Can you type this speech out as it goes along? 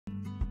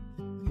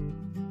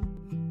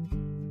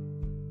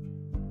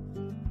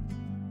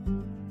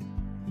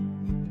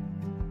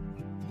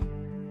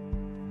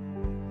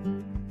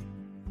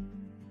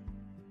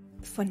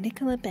For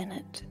Nicola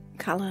Bennett,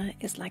 colour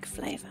is like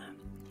flavour,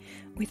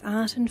 with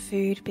art and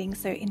food being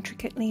so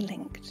intricately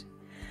linked.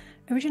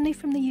 Originally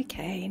from the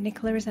UK,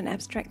 Nicola is an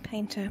abstract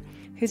painter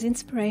whose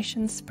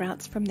inspiration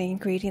sprouts from the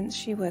ingredients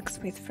she works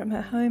with from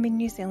her home in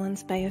New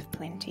Zealand's Bay of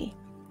Plenty.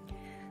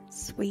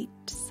 Sweet,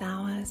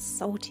 sour,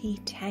 salty,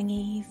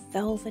 tangy,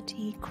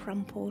 velvety,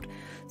 crumpled,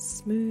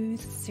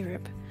 smooth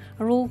syrup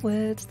are all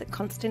words that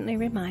constantly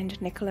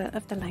remind Nicola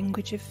of the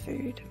language of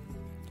food.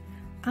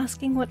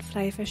 Asking what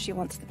flavour she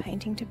wants the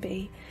painting to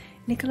be,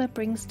 Nicola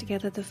brings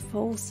together the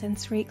full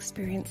sensory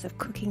experience of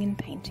cooking and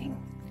painting.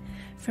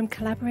 From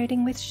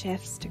collaborating with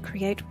chefs to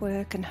create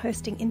work and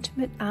hosting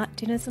intimate art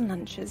dinners and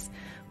lunches,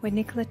 where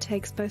Nicola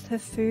takes both her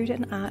food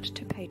and art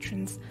to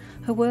patrons,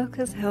 her work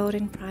is held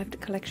in private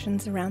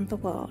collections around the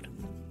world.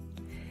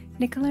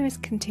 Nicola is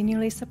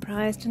continually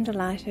surprised and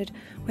delighted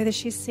whether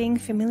she's seeing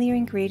familiar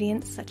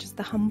ingredients such as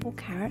the humble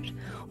carrot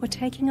or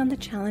taking on the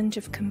challenge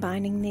of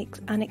combining the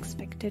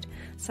unexpected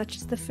such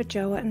as the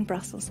feijoa and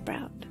Brussels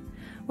sprout,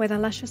 where the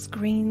luscious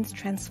greens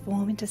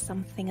transform into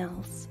something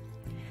else.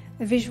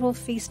 A visual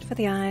feast for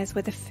the eyes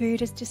where the food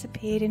has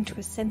disappeared into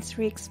a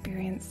sensory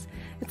experience.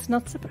 It's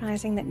not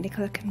surprising that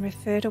Nicola can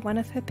refer to one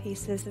of her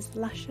pieces as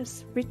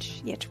luscious,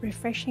 rich, yet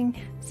refreshing,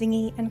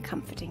 zingy and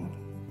comforting.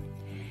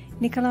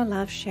 Nicola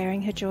loves sharing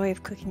her joy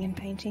of cooking and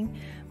painting,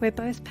 where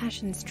both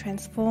passions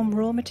transform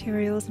raw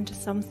materials into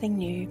something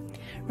new,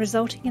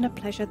 resulting in a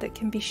pleasure that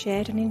can be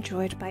shared and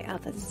enjoyed by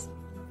others.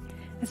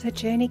 As her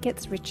journey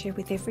gets richer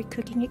with every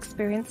cooking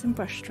experience and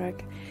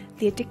brushstroke,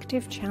 the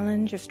addictive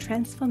challenge of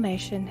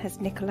transformation has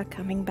Nicola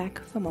coming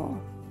back for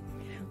more.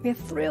 We are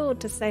thrilled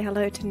to say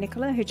hello to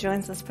Nicola, who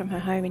joins us from her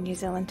home in New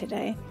Zealand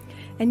today,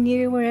 and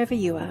you wherever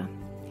you are.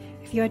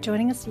 If you are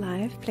joining us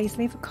live, please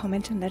leave a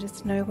comment and let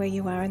us know where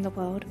you are in the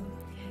world.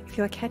 If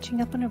you are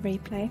catching up on a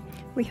replay,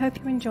 we hope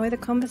you enjoy the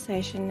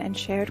conversation and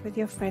share it with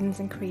your friends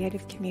and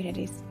creative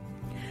communities.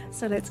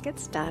 So let's get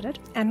started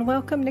and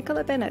welcome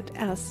Nicola Bennett,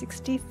 our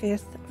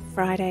 65th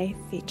Friday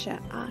feature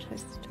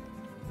artist.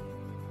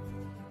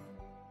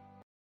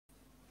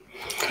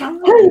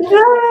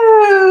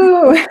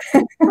 Hello!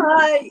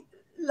 Hi,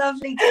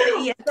 lovely to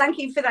be here. Thank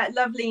you for that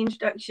lovely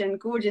introduction.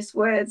 Gorgeous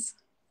words.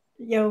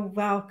 You're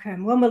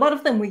welcome. Well, a lot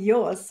of them were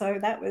yours, so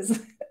that was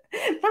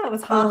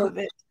half of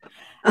it.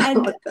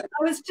 And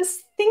I was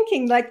just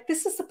thinking, like,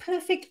 this is the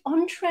perfect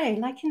entree.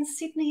 Like in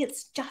Sydney,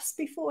 it's just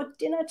before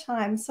dinner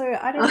time. So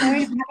I don't know,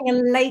 having a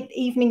late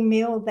evening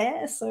meal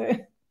there. So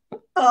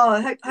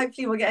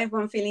hopefully we'll get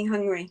everyone feeling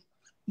hungry.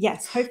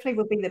 Yes, hopefully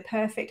will be the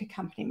perfect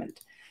accompaniment.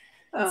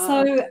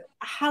 So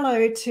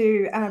hello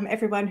to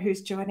everyone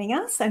who's joining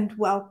us and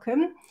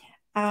welcome.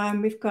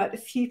 We've got a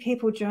few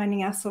people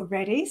joining us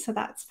already, so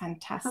that's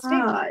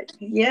fantastic.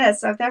 Yeah,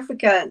 South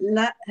Africa.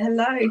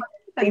 Hello.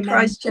 And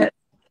Christchurch.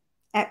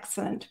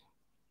 Excellent.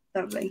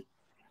 Lovely.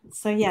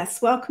 So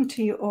yes, welcome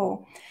to you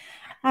all.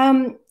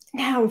 Now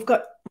we've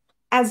got,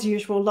 as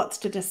usual, lots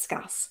to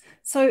discuss.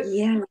 So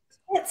yeah,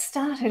 let's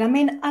start it. I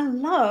mean, I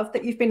love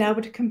that you've been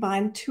able to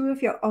combine two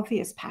of your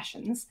obvious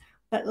passions,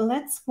 but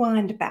let's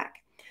wind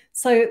back.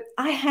 So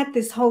I had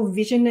this whole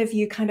vision of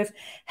you kind of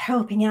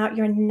helping out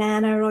your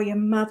nana or your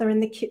mother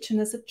in the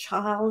kitchen as a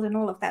child and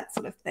all of that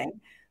sort of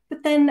thing.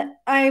 But then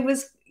I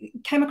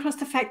came across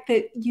the fact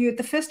that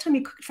the first time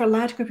you cooked for a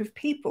large group of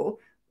people,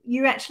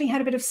 you actually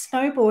had a bit of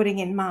snowboarding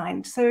in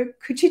mind. So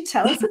could you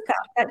tell us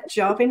about that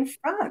job in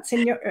France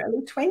in your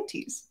early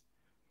 20s?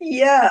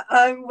 Yeah,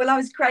 well, I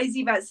was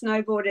crazy about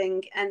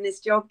snowboarding, and this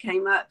job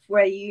came up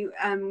where you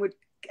would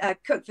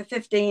cook for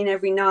 15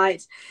 every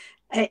night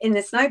in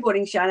the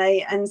snowboarding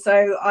chalet. And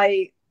so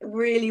I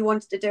really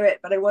wanted to do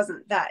it, but I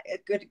wasn't that a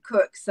good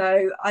cook.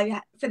 So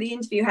for the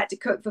interview, had to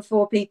cook for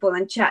 4 people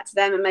and chat to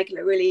them and make it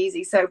look really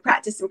easy. So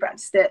practiced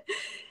it.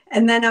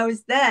 And then I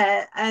was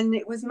there, and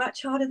it was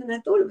much harder than I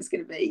thought it was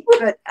going to be.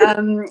 But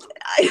I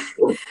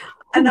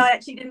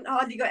actually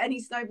hardly got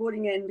any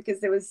snowboarding in because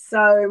there was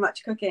so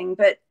much cooking.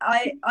 But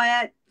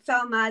I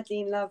fell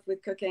madly in love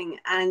with cooking,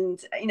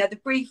 and the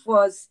brief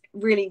was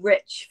really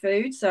rich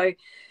food, so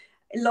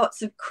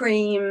lots of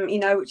cream,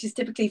 which is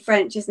typically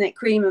French, isn't it?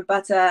 Cream and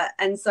butter,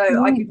 and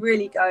so I could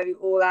really go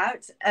all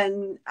out.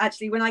 And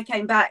actually, when I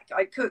came back,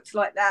 I cooked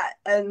like that,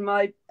 and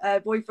my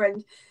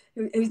boyfriend,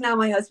 who's now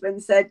my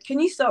husband, said, "Can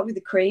you start with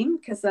the cream?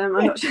 Because I'm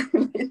not sure."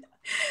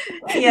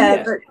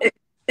 Yeah, but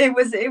it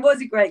was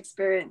a great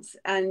experience,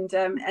 and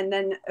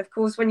then of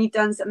course when you've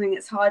done something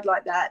that's hard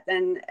like that,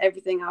 then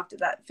everything after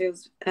that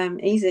feels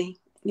easy.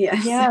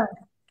 Yeah.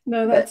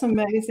 No, that's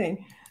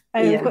amazing.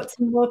 We've got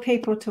some more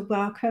people to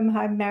welcome.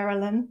 Hi,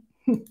 Marilyn.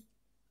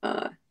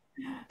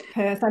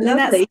 Perth. I mean,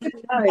 lovely.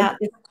 That's about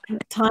this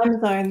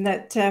time zone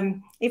that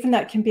even though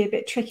it can be a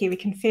bit tricky, we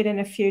can fit in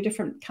a few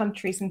different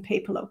countries and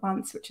people at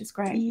once, which is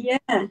great. Yeah.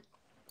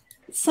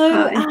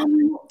 So,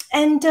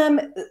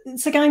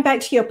 so going back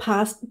to your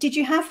past, did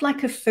you have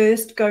like a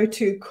first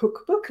go-to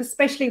cookbook,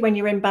 especially when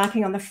you're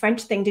embarking on the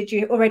French thing? Did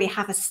you already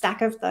have a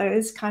stack of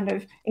those kind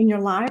of in your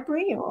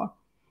library, or?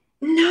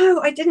 No,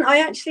 I didn't. I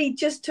actually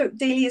just took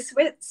Delia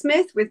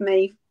Smith with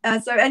me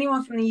So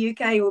anyone from the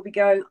UK will be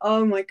going,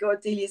 oh my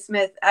God, Delia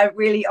Smith,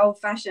 really old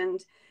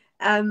fashioned.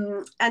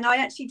 And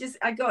I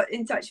got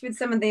in touch with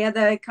some of the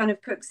other kind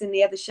of cooks in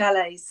the other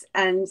chalets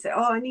and said,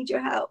 oh, I need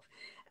your help.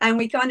 And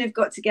we kind of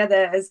got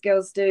together as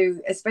girls do,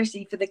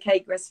 especially for the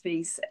cake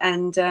recipes.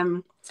 And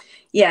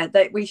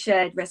we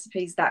shared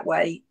recipes that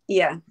way.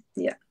 Yeah.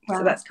 Wow.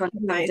 So that's kind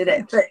of how I did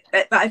it.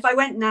 But if I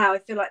went now, I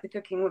feel like the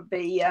cooking would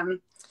be a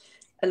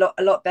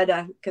lot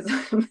better because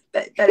I'm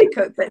a better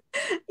cook. But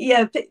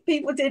yeah,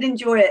 people did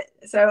enjoy it.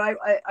 So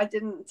I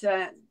didn't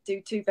do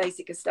too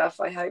basic a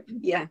stuff, I hope.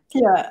 Yeah,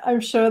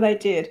 I'm sure they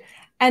did.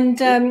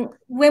 And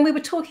when we were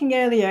talking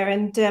earlier,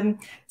 and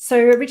so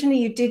originally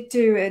you did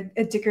do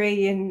a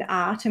degree in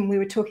art, and we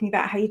were talking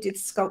about how you did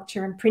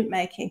sculpture and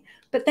printmaking,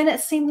 but then it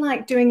seemed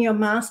like doing your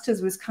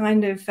master's was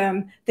kind of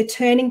the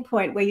turning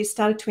point where you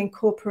started to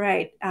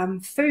incorporate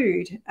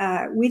food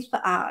with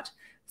the art.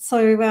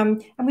 So,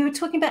 and we were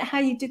talking about how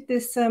you did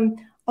this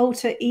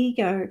alter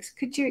ego.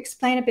 Could you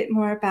explain a bit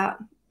more about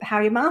how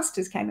your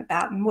master's came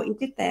about and what you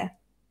did there?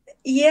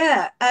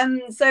 Yeah.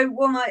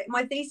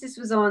 My thesis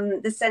was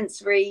on the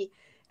sensory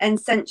and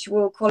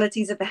sensual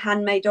qualities of the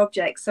handmade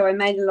objects. So I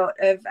made a lot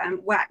of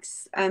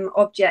wax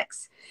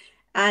objects.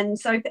 And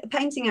so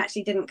painting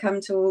actually didn't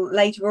come till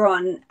later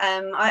on.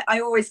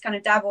 I always kind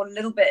of dabbled a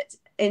little bit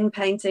in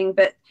painting,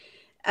 but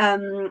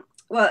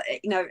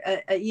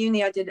at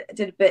uni I did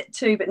a bit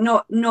too, but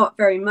not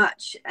very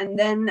much. And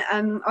then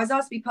I was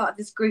asked to be part of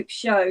this group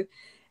show,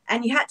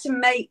 and you had to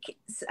make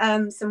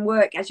some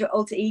work as your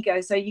alter ego.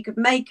 So you could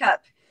make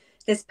up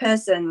this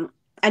person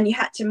and you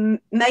had to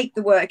make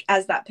the work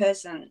as that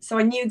person. So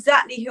I knew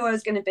exactly who I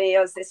was going to be.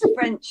 I was this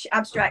French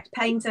abstract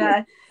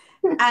painter.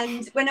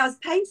 And when I was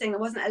painting, I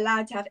wasn't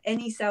allowed to have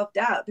any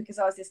self-doubt because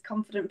I was this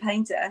confident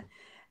painter.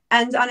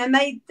 And I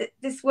made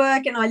this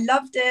work and I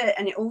loved it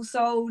and it all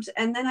sold.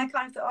 And then I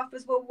kind of thought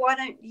afterwards, well, why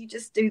don't you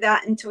just do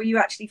that until you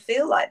actually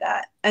feel like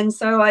that? And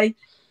so I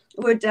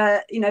would,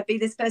 be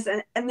this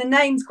person. And the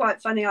name's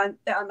quite funny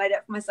that I made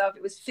up for myself.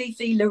 It was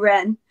Fifi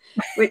Lorraine,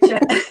 which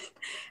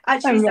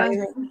actually sounds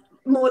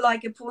more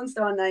like a porn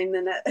star name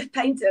than a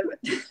painter.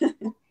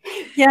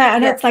 Yeah,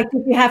 and it's like,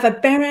 did you have a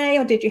beret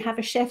or did you have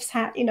a chef's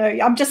hat?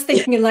 I'm just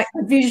thinking of like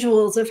the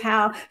visuals of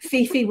how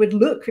Fifi would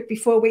look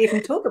before we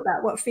even talk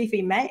about what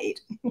Fifi made.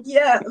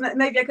 Yeah,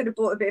 maybe I could have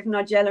bought a bit of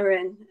Nigella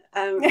in.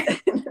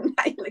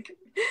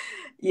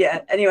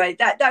 Anyway,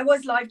 that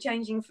was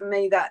life-changing for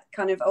me, that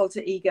kind of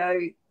alter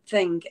ego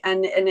thing.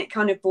 And it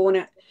kind of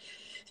it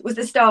was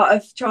the start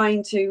of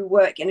trying to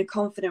work in a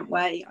confident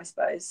way, I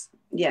suppose.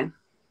 Yeah.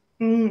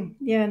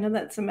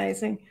 That's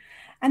amazing.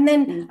 And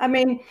then, I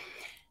mean,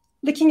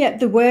 looking at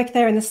the work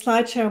there in the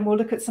slideshow, and we'll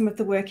look at some of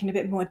the work in a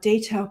bit more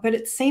detail, but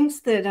it seems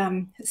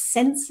that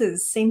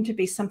senses seem to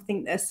be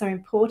something that's so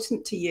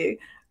important to you.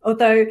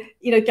 Although,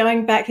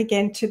 going back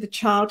again to the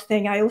child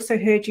thing, I also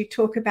heard you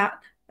talk about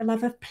the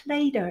love of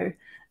Play-Doh.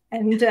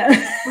 And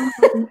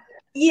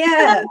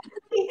yeah,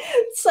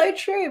 it's so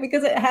true,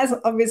 because it has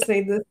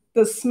obviously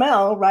the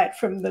smell right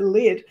from the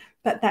lid,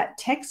 but that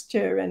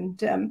texture.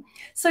 And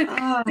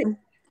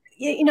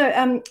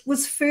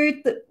was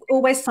food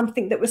always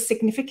something that was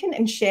significant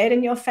and shared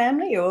in your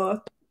family or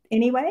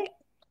anyway?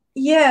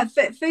 Yeah,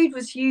 food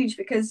was huge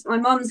because my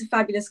mom's a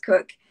fabulous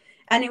cook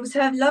and it was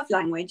her love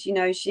language. And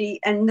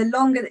the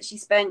longer that she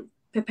spent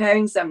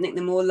preparing something,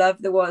 the more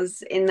love there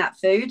was in that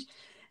food.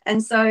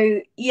 And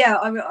so, yeah,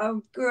 I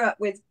grew up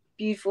with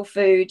beautiful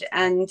food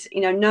and,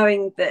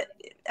 knowing that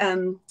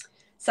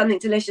something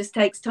delicious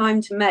takes time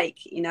to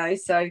make,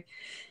 so.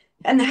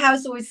 And the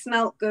house always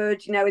smelt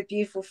good, with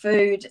beautiful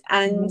food.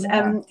 And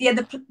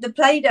the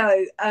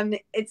Play-Doh,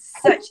 it's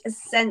such a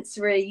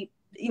sensory,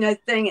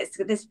 thing. It's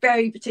this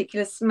very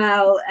particular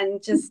smell,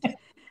 and just,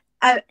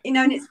 and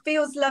it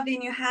feels lovely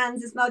in your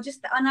hands as well.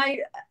 And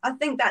I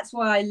think that's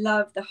why I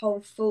love the whole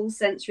full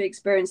sensory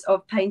experience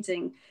of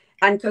painting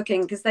and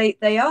cooking, because they're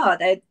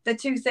the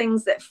two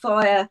things that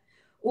fire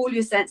all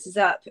your senses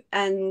up,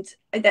 and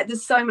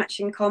there's so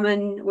much in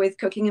common with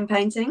cooking and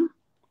painting.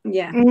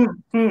 Yeah.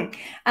 And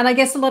I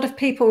guess a lot of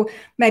people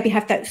maybe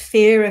have that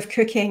fear of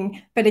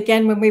cooking, but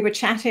again, when we were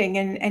chatting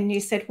and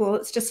you said, well,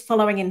 it's just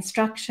following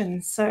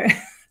instructions, so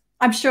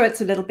I'm sure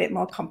it's a little bit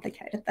more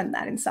complicated than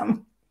that in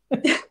some.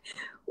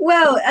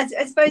 Well, I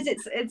suppose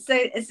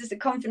it's just a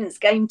confidence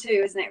game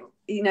too, isn't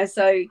it?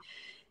 So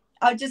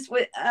I just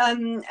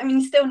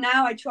still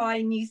now I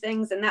try new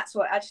things, and that's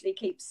what actually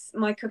keeps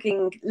my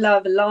cooking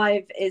love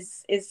alive,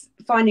 is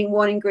finding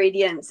one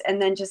ingredient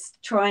and then just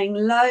trying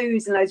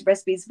loads and loads of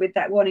recipes with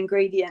that one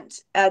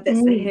ingredient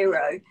that's the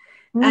hero.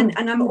 And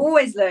I'm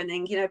always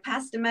learning,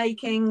 pasta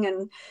making,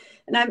 and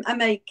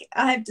I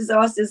have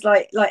disasters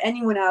like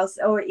anyone else,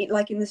 or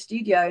like in the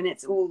studio, and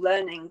it's all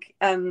learning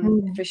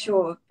for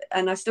sure.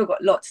 And I've still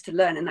got lots to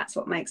learn, and that's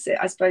what makes it,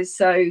 I suppose,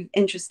 so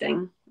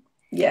interesting.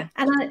 Yeah.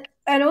 And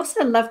I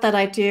also love that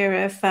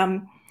idea of,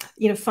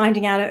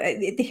 finding out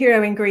the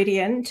hero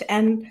ingredient.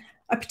 And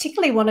I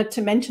particularly wanted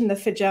to mention the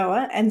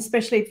feijoa, and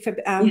especially for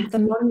the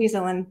non-New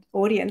Zealand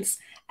audience.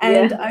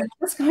 And I'm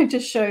just going to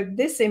show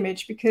this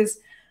image because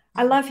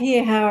I love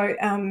here how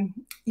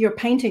you're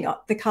painting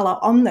the colour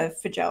on the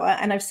feijoa,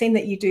 and I've seen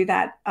that you do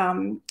that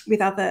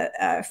with other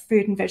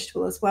food and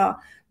vegetable as well.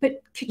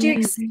 But could you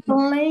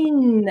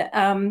explain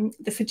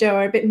the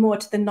feijoa a bit more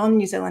to the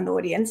non-New Zealand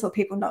audience or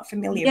people not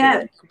familiar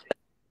with it?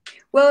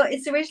 Well,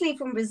 it's originally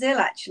from Brazil,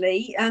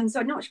 actually, so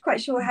I'm not quite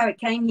sure how it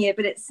came here,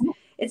 but it's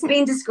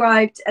been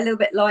described a little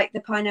bit like the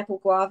pineapple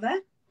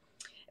guava,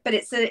 but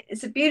it's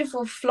a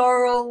beautiful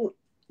floral,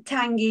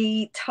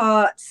 tangy,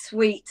 tart,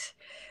 sweet,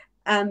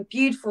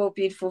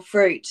 beautiful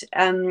fruit.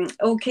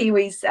 All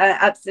Kiwis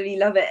absolutely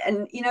love it,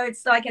 and you know,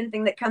 it's like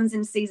anything that comes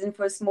in season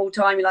for a small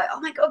time. You're like, oh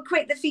my god,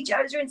 quick, the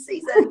feijoas are in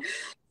season.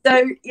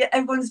 So yeah,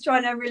 everyone's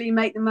trying to really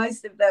make the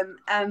most of them.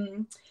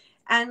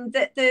 And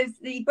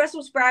the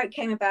Brussels sprout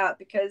came about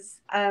because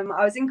I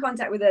was in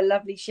contact with a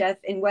lovely chef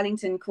in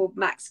Wellington called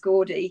Max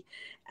Gordy.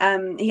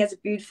 He has a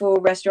beautiful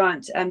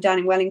restaurant down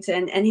in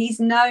Wellington, and he's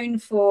known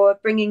for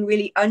bringing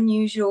really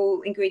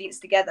unusual ingredients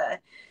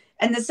together.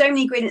 And there's so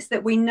many ingredients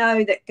that we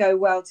know that go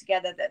well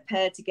together, that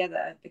pair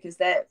together, because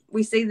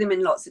we see them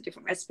in lots of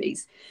different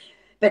recipes.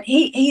 But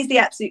he's the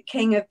absolute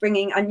king of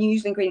bringing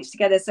unusual ingredients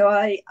together. So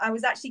I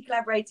was actually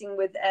collaborating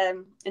with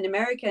an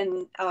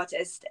American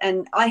artist,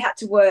 and I had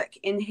to work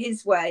in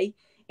his way,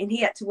 and he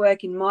had to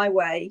work in my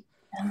way.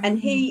 And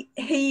he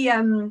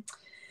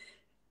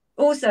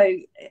also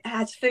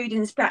has food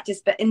in his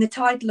practice, but in the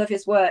title of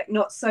his work,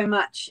 not so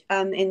much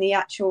in the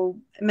actual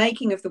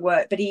making of the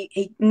work, but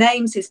he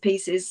names his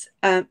pieces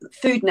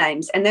food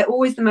names, and they're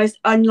always the most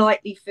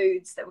unlikely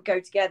foods that would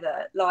go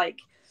together, like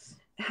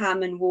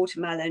ham and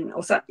watermelon,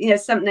 or something, you know,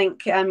 something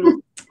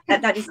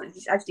that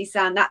doesn't actually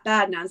sound that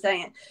bad now I'm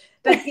saying it,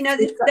 but you know,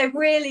 they're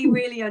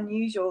really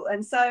unusual.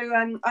 And so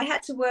I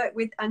had to work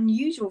with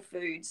unusual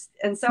foods,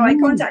 and so I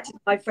contacted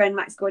my friend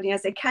Max Gordy. I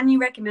said, can you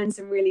recommend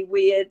some really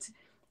weird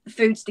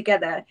foods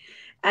together?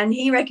 And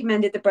he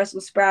recommended the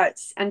Brussels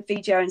sprouts and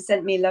feijoa and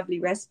sent me a lovely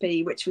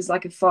recipe, which was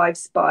like a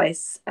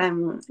 5-spice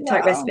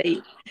type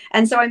recipe.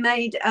 And so I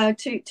made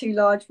two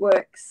large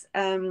works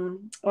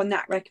on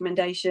that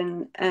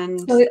recommendation.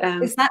 And so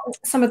is that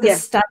some of the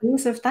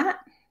studies of that?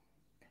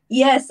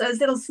 Yes, there's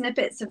little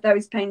snippets of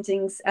those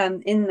paintings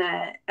in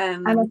there.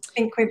 And I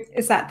think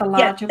is that the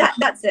larger? Yeah,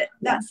 that's it.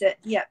 That's it.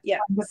 Yeah.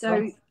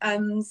 So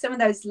some of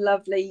those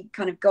lovely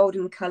kind of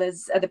golden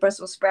colours are the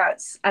Brussels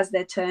sprouts as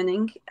they're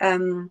turning.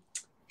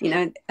 You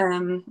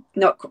know,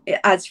 not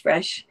as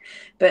fresh,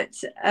 but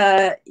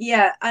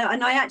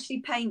and I actually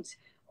paint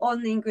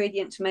on the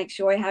ingredient to make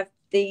sure I have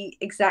the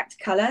exact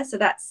color. So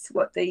that's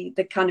what the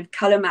kind of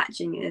color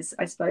matching is,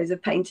 I suppose, of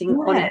painting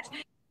on it.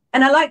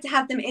 And I like to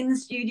have them in the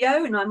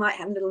studio, and I might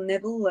have a little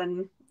nibble,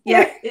 and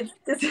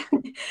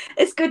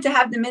it's good to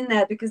have them in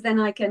there, because then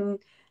I can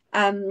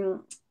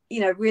you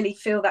know, really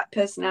feel that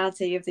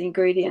personality of the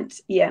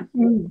ingredient.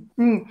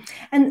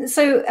 And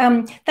so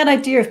that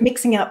idea of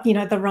mixing up, you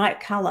know, the right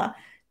color,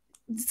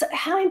 so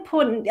how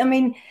important, I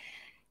mean,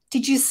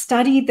 did you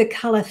study the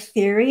color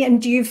theory,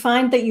 and do you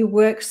find that you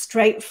work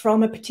straight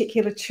from a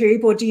particular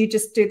tube, or do you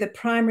just do the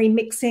primary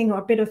mixing, or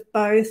a bit of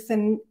both?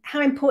 And how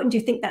important do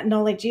you think that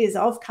knowledge is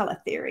of color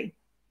theory?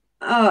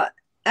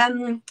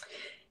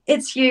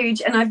 It's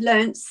huge, and I've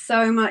learned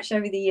so much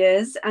over the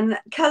years. And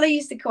color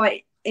used to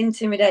quite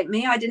intimidate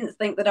me. I didn't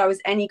think that I was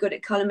any good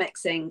at color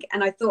mixing,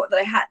 and I thought that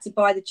I had to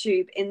buy the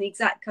tube in the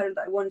exact color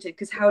that I wanted,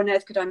 because how on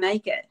earth could I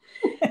make it?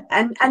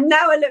 and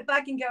now I look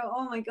back and go,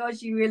 oh my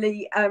gosh, you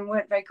really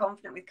weren't very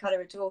confident with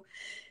color at all.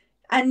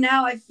 And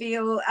now I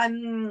feel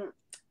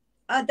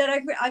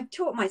that I've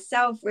taught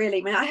myself,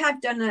 really. I mean, I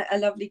have done a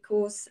lovely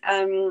course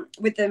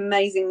with the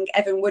amazing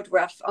Evan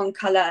Woodruff on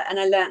color, and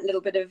I learned a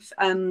little bit of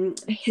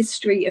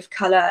history of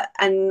color,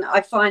 and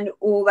I find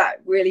all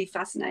that really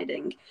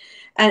fascinating.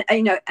 And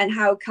you know, and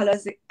how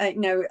colors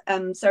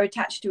so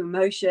attached to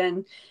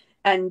emotion,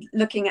 and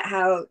looking at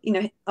how, you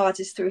know,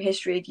 artists through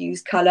history have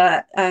used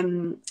color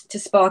to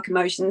spark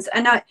emotions.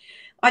 And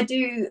I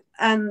do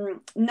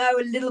know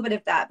a little bit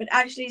of that, but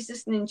actually it's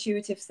just an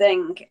intuitive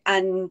thing.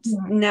 And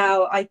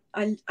now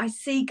I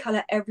see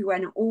color everywhere,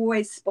 and I'm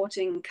always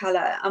spotting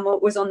color. I'm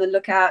always on the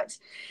lookout.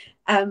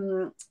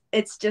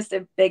 It's just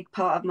a big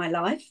part of my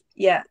life.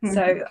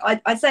 So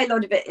I'd say a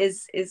lot of it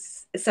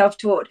is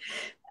self-taught,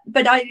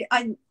 but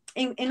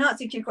in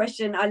answer to your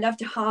question, I love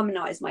to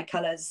harmonize my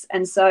colors,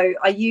 and so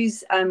I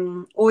use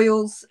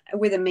oils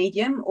with a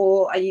medium,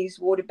 or I use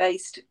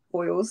water-based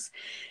oils,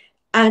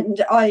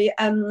 and I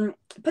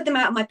put them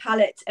out on my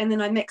palette, and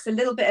then I mix a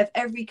little bit of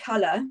every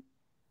color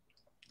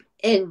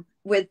in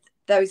with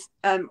those.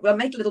 Well,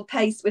 make a little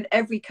paste with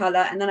every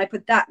color, and then I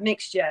put that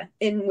mixture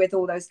in with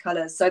all those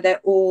colors, so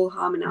they're all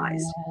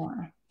harmonized.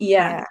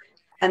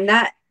 And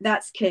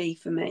that's key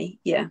for me.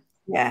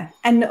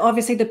 And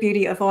obviously the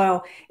beauty of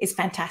oil is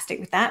fantastic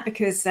with that,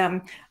 because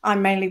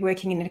I'm mainly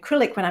working in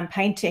acrylic when I'm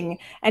painting,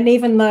 and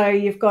even though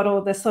you've got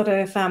all the sort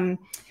of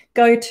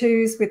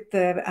go-tos with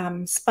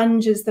the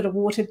sponges that are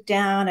watered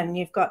down, and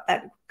you've got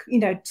that, you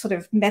know, sort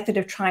of method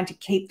of trying to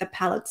keep the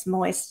palettes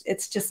moist,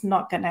 it's just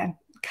not going to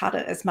cut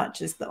it as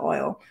much as the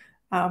oil.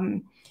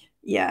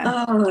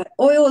 Yeah. Oh,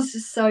 oils are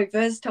so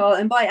versatile,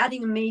 and by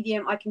adding a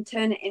medium, I can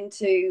turn it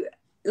into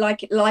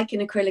like an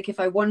acrylic if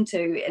I want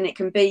to, and it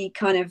can be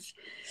kind of,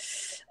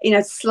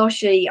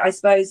 sloshy, I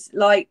suppose,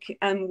 like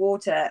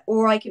water,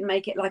 or I can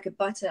make it like a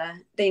butter,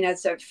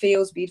 so it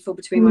feels beautiful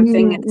between my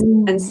fingers,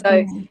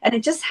 and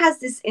it just has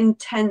this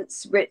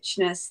intense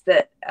richness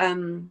that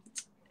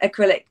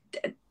acrylic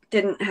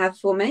didn't have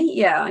for me.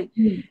 Yeah,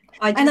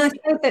 I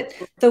think that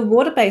the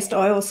water-based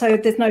oil, so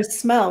there's no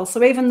smell.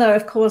 So even though,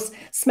 of course,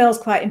 smell's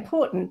quite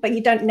important, but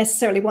you don't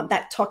necessarily want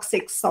that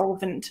toxic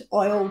solvent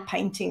oil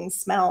painting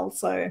smell.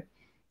 So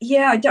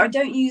yeah, I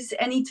don't use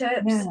any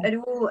terps at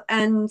all,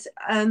 and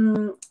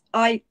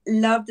I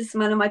love the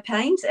smell of my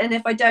paint. And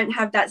if I don't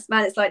have that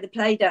smell, it's like the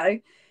Play-Doh.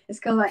 It's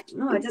kind of like,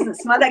 oh, it doesn't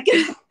smell that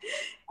good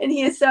in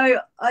here. So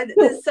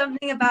there's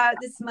something about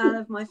the smell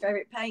of my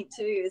favorite paint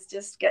too. It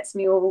just gets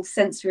me all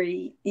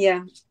sensory,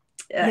 in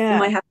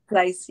my happy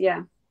place.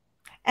 Yeah.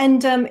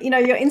 And,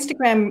 your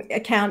Instagram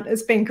account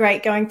has been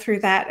great going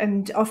through that.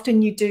 And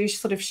often you do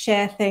sort of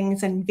share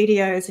things and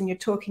videos, and you're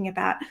talking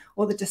about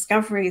all the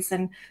discoveries.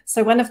 And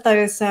so one of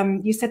those,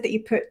 you said that you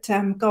put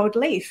gold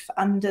leaf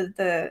under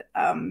the,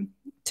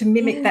 to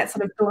mimic that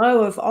sort of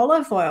glow of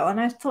olive oil.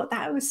 And I thought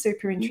that was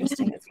super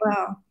interesting as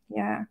well.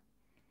 Yeah.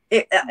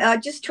 I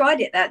just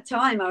tried it that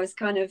time. I was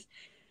kind of,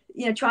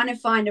 trying to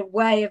find a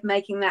way of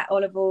making that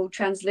olive oil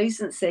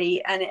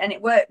translucency, and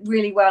it worked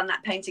really well in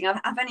that painting.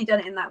 I've only done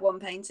it in that one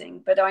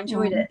painting, but I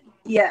enjoyed it.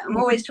 Yeah, I'm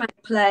always trying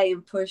to play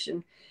and push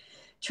and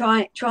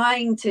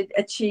trying to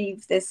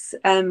achieve this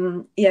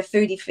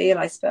foodie feel,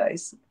 I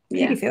suppose.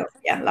 Yeah, feel.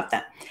 Yeah, I love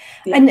that.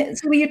 Yeah. And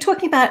so when you're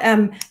talking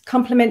about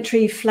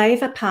complementary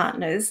flavor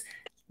partners,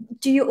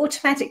 do you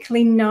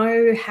automatically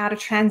know how to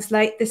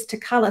translate this to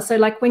color? So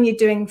like when you're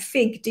doing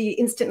fig, do you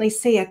instantly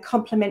see a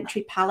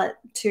complementary palette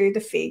to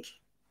the fig?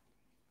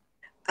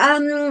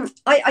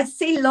 I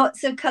see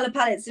lots of color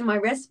palettes in my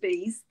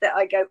recipes that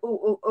I go,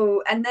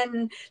 oh, and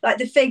then like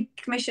the fig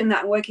commission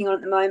that I'm working on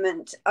at the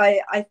moment,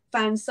 I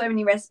found so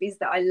many recipes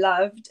that I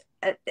loved.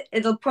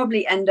 It'll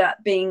probably end up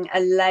being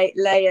a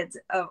layered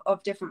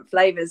of different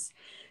flavors,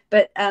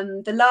 but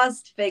the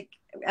last fig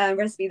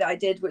recipe that I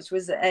did, which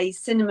was a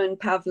cinnamon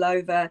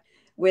pavlova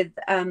with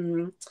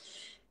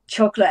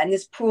chocolate and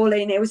this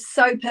praline, it was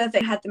so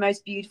perfect. It had the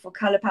most beautiful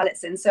color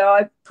palettes in, so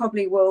I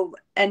probably will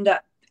end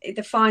up,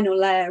 the final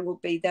layer will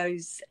be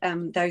those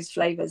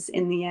flavors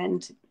in the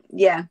end.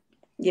 Yeah.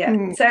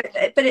 So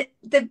but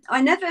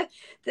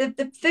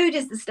the food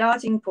is the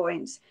starting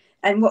point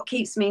and what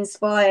keeps me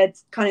inspired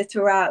kind of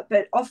throughout,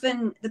 but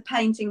often the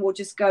painting will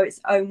just go its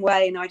own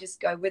way and I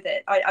just go with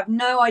it. I have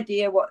no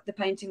idea what the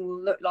painting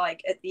will look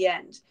like at the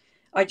end.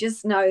 I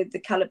just know the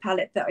color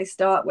palette that I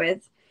start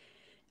with,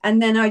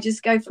 and then I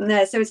just go from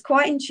there. So it's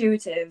quite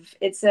intuitive.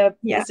 It's a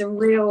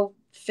real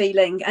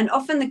feeling, and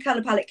often the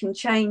color palette can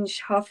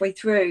change halfway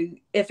through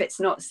if it's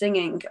not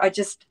singing. I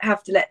just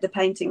have to let the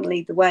painting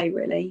lead the way,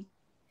 really.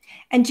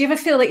 And do you ever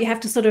feel that you have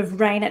to sort of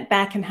rein it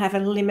back and have a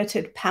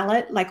limited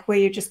palette, like where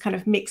you're just kind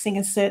of mixing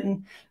a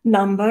certain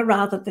number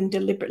rather than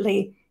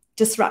deliberately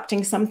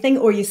disrupting something,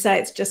 or you say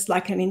it's just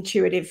like an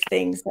intuitive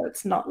thing, so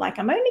it's not like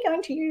I'm only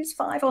going to use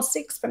 5 or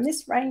 6 from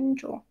this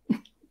range? Or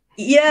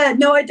yeah,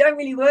 no, I don't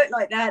really work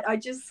like that. I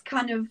just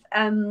kind of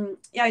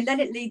I let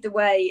it lead the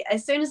way.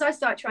 As soon as I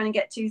start trying to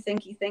get too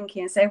thinky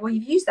and say, well,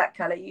 you've used that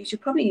color, you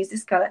should probably use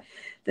this color,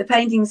 the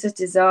painting's a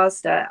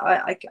disaster.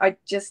 I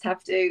just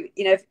have to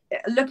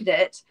look at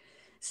it,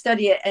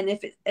 study it,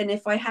 and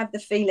if I have the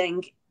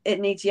feeling it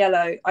needs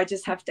yellow, I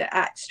just have to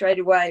act straight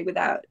away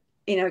without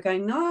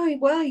going, no,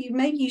 well,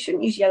 maybe you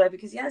shouldn't use yellow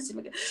because yes,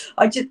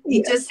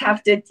 you just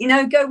have to,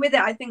 go with it.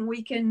 I think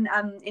we can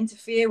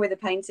interfere with a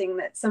painting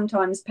that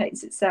sometimes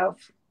paints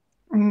itself.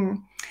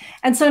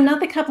 And so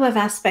another couple of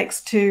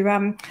aspects to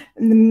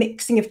the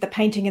mixing of the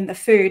painting and the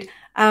food.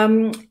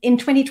 In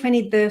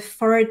 2020, the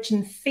Forage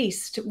and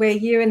Feast, where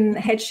you and the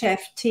head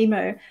chef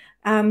Timo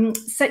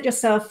set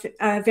yourself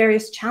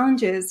various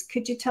challenges.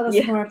 Could you tell us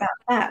more about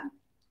that?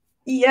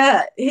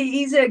 Yeah,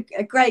 he's a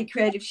great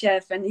creative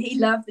chef and he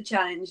loved the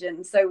challenge,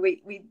 and so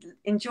we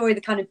enjoy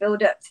the kind of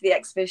build up to the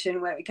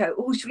exhibition where we go,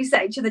 oh, should we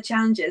set each other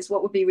challenges,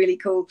 what would be really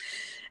cool?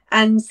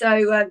 And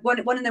so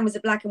one of them was a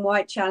black and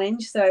white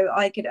challenge, so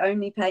I could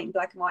only paint in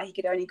black and white, he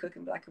could only cook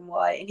in black and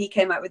white, and he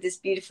came up with this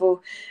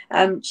beautiful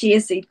chia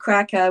seed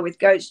cracker with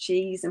goat's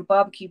cheese and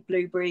barbecue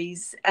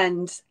blueberries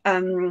and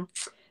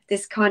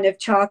this kind of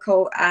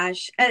charcoal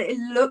ash. It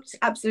looked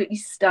absolutely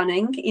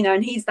stunning,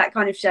 and he's that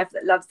kind of chef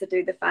that loves to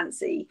do the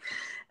fancy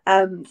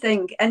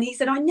thing. And he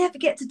said, I never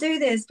get to do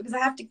this because I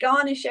have to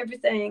garnish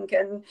everything.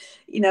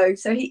 And,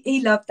 so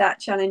he loved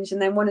that challenge.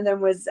 And then one of them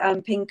was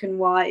pink and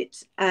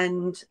white.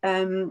 And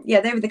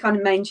they were the kind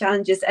of main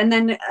challenges. And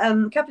then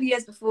a couple of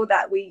years before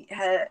that, we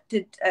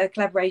did a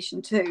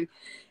collaboration too.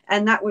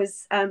 And that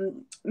was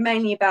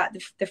mainly about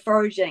the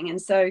foraging.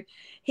 And so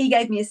he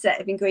gave me a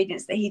set of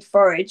ingredients that he'd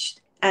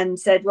foraged and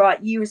said,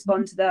 right, you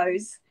respond to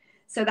those.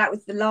 So that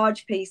was the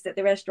large piece that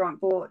the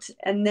restaurant bought.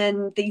 And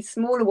then the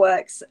smaller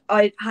works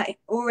I had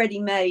already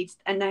made,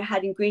 and I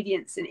had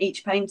ingredients in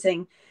each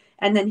painting.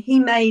 and then he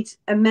made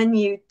a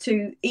menu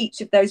to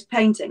each of those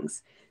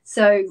paintings.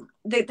 So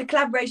the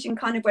collaboration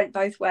kind of went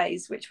both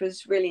ways, which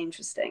was really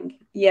interesting.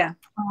 Yeah.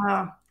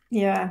 Wow.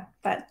 Yeah,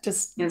 that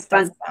just It was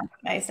does fun. sound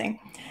amazing.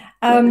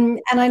 And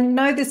I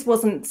know this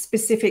wasn't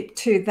specific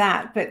to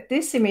that, but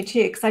this image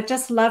here, because I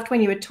just loved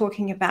when you were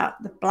talking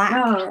about the black.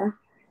 Oh,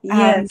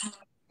 yes.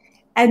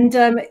 And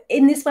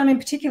in this one in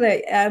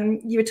particular,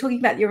 you were talking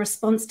about your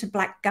response to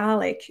black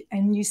garlic,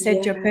 and you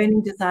said your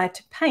burning desire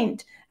to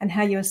paint and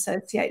how you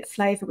associate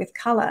flavor with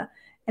color.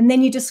 And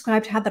then you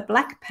described how the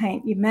black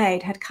paint you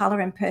made had color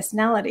and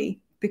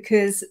personality,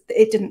 because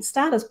it didn't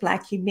start as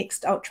black. You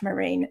mixed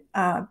ultramarine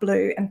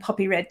blue and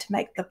poppy red to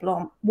make the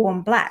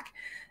warm black.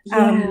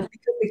 Because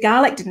the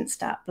garlic didn't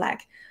start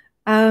black.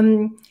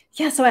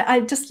 So I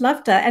just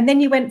loved it. And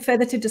then you went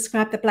further to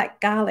describe the black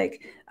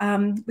garlic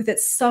with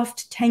its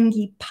soft,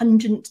 tangy,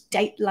 pungent,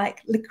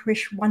 date-like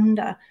licorice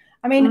wonder.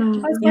 I mean,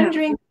 I was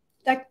wondering,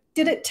 like,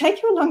 did it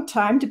take you a long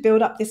time to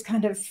build up this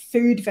kind of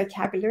food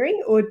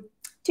vocabulary, or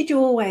did you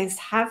always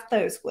have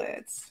those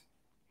words?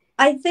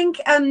 I think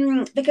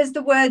because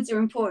the words are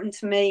important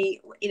to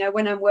me, you know,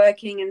 when I'm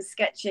working and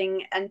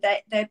sketching, and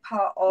they're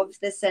part of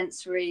the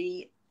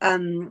sensory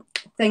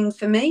thing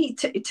for me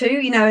too,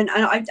 you know, and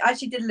I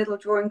actually did a little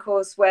drawing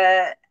course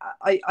where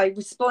I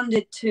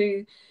responded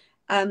to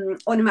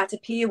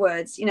onomatopoeia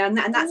words, you know, and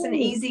that's an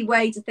easy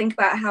way to think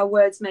about how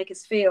words make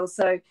us feel.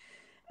 So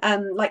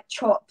like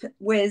chop,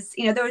 whiz,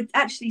 you know, there are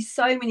actually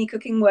so many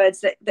cooking words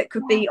that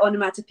could be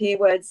onomatopoeia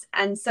words.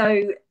 And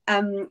so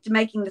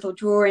making little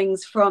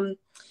drawings from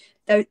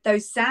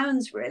those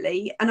sounds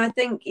really. And I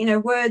think, you know,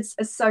 words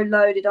are so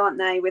loaded, aren't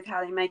they, with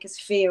how they make us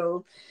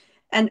feel.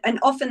 And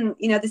often,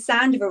 you know, the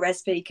sound of a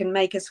recipe can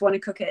make us want to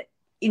cook it,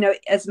 you know,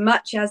 as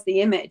much as the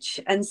image.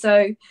 And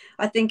so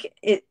I think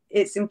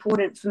it's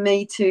important for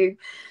me to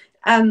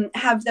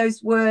have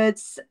those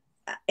words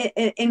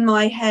in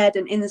my head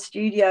and in the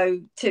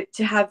studio to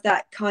have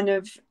that kind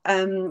of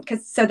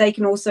so they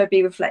can also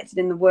be reflected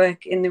in the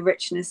work, in the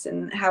richness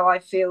and how I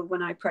feel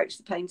when I approach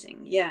the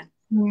painting.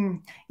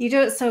 You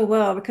do it so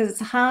well, because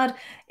it's hard,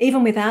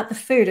 even without the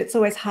food, it's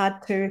always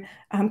hard to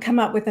come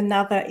up with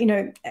another, you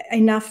know,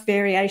 enough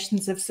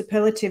variations of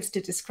superlatives to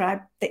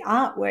describe the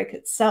artwork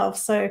itself.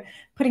 So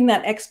putting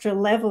that extra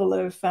level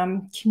of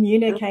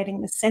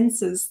communicating the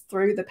senses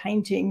through the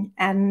painting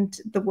and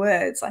the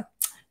words,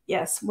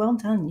 yes, well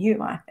done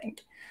you, I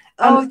think.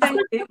 Thank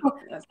you.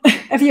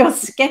 Of your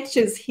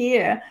sketches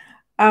here,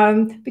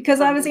 because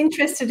I was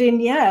interested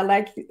in,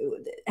 like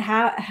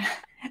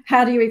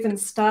how do you even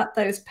start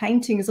those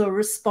paintings or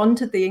respond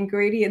to the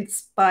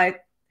ingredients by,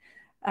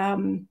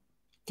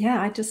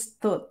 I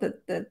just thought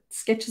that the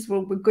sketches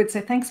were good.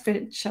 So thanks for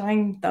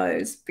showing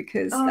those,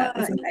 because that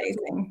was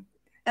amazing.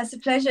 That's a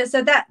pleasure.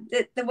 So that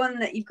the one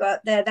that you've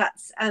got there,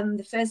 that's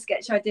the first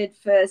sketch I did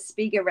for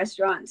Fibre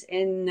restaurant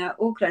in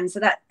Auckland. So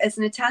that it's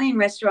an Italian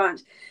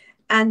restaurant.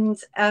 And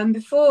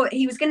before,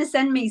 he was going to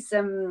send me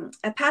some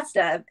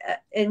pasta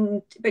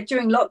but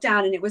during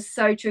lockdown, and it was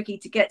so tricky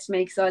to get to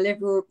me because I live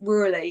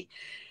rurally.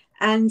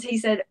 And he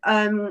said,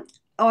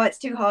 it's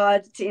too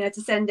hard to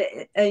send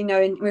it,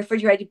 in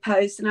refrigerated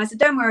post. And I said,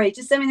 don't worry,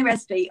 just send me the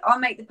recipe. I'll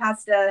make the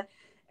pasta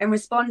and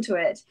respond to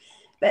it.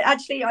 But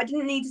actually, I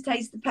didn't need to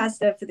taste the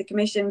pasta for the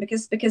commission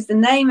because the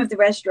name of the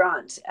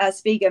restaurant,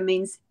 Fibre,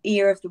 means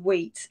ear of the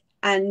wheat.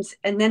 And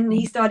then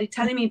he started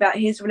telling me about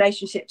his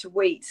relationship to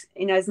wheat,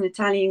 as an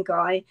Italian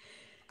guy.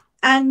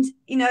 And,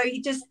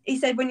 he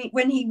said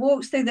when he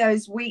walks through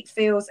those wheat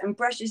fields and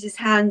brushes his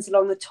hands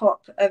along the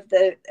top of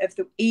the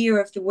ear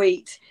of the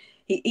wheat,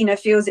 he,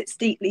 feels it's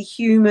deeply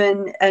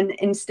human and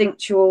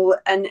instinctual.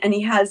 And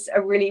he has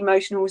a really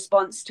emotional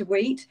response to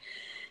wheat.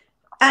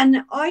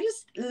 And I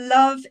just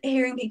love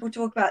hearing people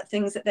talk about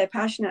things that they're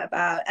passionate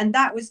about. And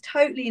that was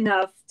totally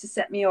enough to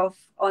set me off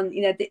on,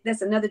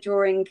 there's another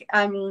drawing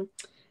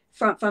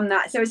from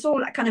that. So it's all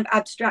that kind of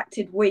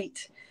abstracted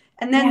wheat.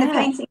 And then the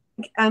painting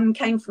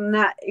came from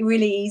that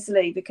really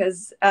easily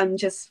because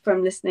just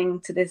from listening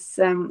to this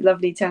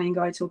lovely Italian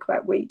guy talk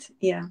about wheat.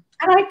 Yeah.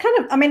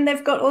 And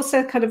they've got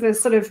also kind of a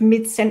sort of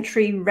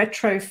mid-century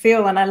retro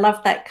feel, and I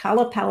love that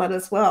color palette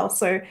as well.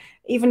 So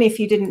even if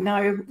you didn't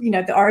know,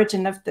 the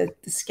origin of the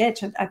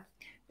sketch,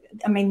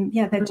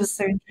 they're just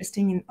so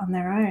interesting on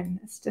their own.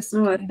 It's just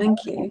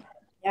thank you.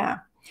 Yeah.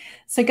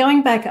 So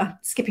going back, I'm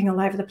skipping all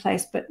over the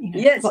place, but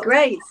it's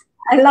great.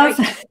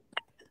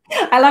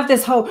 I love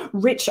this whole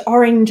rich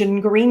orange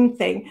and green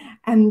thing,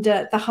 and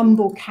the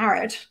humble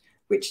carrot,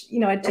 which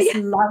I just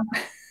love.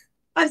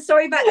 I'm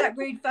sorry about that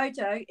rude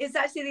photo. It's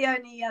actually the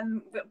only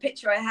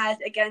picture I had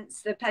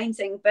against the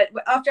painting, but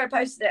after I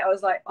posted it, I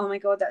was like, oh my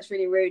god, that's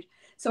really rude.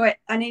 So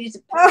I needed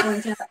to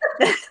point out.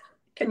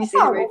 Can you see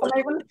the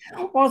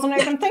rude? Wasn't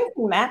even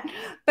thinking that,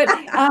 but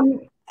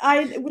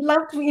I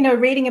loved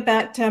reading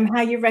about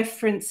how you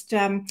referenced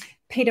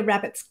Peter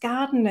Rabbit's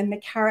garden and the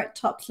carrot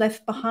tops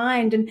left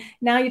behind, and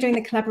now you're doing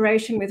the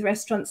collaboration with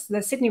restaurants,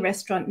 the Sydney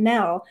restaurant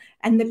Nell,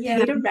 and the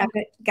Peter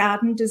Rabbit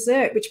garden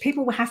dessert, which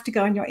people will have to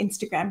go on your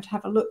Instagram to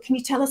have a look. Can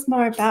you tell us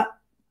more about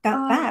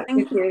that?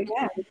 Thank you.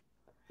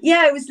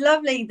 Yeah, it was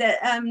lovely that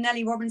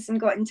Nellie Robinson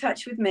got in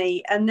touch with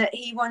me, and that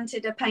he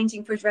wanted a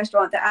painting for his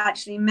restaurant that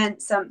actually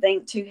meant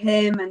something to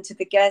him and to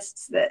the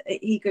guests that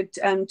he could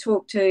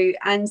talk to.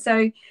 And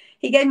so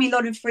he gave me a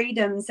lot of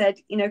freedom, said,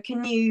 you know,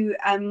 can you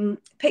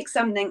pick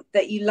something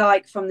that you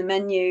like from the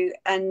menu?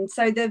 And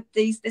so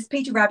this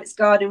Peter Rabbit's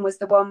Garden was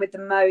the one with the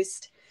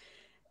most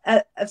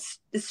of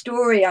the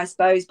story, I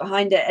suppose,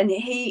 behind it. And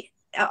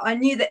I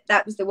knew that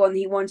that was the one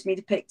he wanted me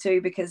to pick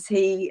too, because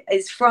he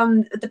is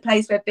from the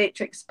place where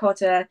Beatrix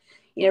Potter,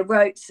 you know,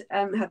 wrote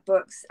her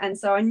books, and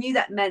so I knew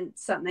that meant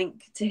something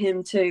to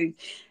him too.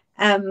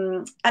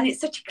 And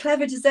it's such a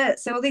clever dessert,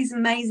 so all these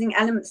amazing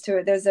elements to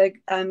it. There's a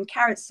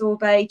carrot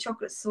sorbet,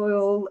 chocolate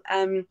soil,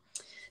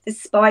 the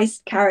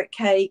spiced carrot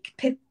cake,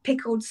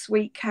 pickled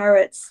sweet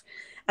carrots.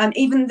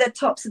 Even the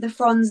tops of the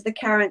fronds of the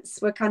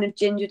carrots were kind of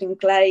gingered and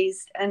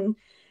glazed, and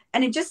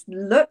it just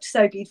looked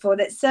so beautiful.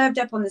 That served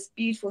up on this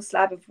beautiful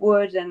slab of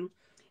wood, and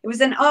it was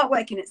an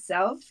artwork in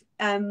itself.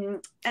 And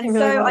really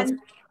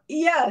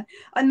so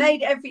I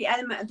made every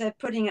element of the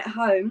pudding at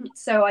home,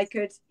 so I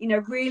could, you know,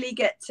 really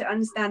get to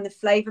understand the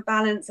flavor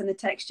balance and the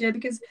texture.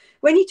 Because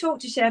when you talk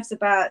to chefs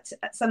about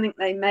something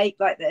they make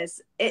like this,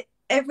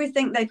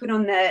 everything they put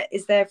on there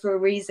is there for a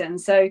reason.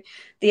 So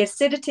the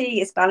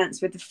acidity is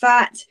balanced with the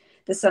fat.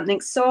 There's something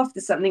soft,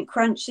 there's something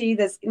crunchy.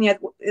 There's, you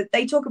know,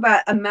 they talk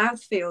about a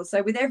mouthfeel.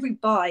 So with every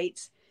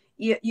bite,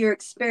 you're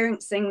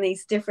experiencing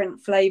these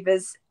different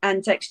flavors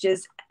and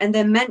textures, and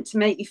they're meant to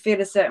make you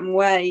feel a certain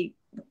way,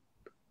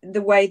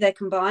 the way they're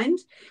combined.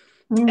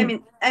 I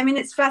mean,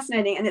 it's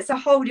fascinating, and it's a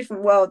whole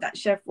different world, that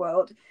chef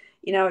world.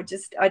 You know,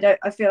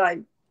 I feel I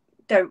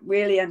don't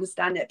really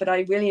understand it, but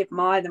I really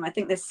admire them. I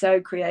think they're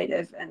so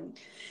creative and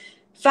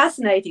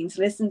fascinating to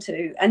listen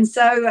to. And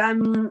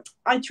so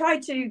I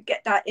tried to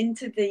get that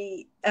into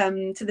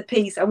the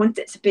piece. I wanted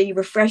it to be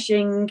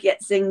refreshing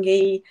yet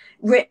zingy,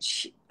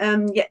 rich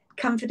yet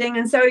comforting.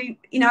 And so,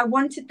 you know, I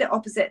wanted the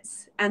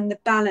opposites and the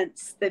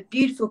balance, the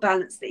beautiful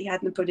balance that he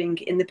had in the pudding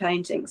in the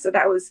painting. So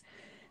that was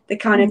the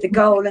kind of the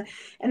goal.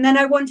 And then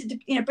I wanted to,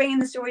 you know, bring in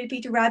the story of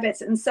Peter Rabbit.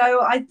 And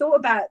so I thought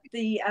about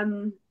the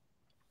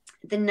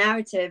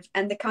narrative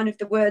and the kind of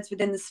the words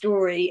within the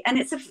story. And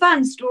it's a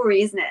fun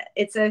story, isn't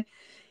it?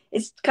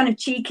 It's kind of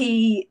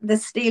cheeky, the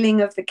stealing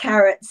of the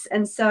carrots.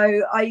 And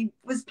so I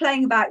was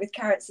playing about with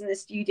carrots in the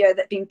studio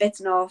that had been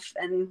bitten off.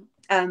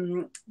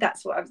 And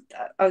that's what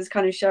I was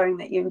kind of showing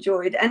that you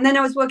enjoyed. And then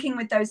I was working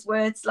with those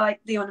words,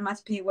 like the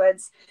onomatopoeia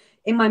words,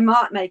 in my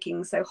mark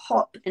making. So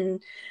hop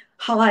and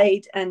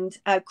hide and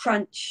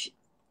crunch.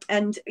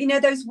 And, you know,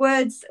 those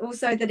words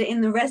also that are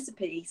in the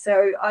recipe.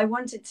 So I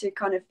wanted to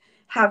kind of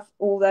have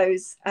all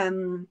those...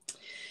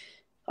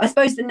 I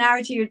suppose the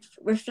narrative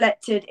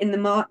reflected in the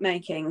mark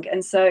making.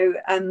 And so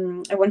I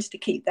wanted to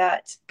keep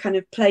that kind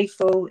of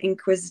playful,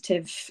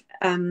 inquisitive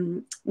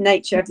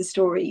nature of the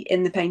story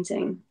in the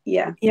painting.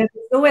 Yeah. Yeah,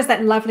 there's always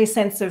that lovely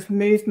sense of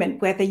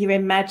movement, whether you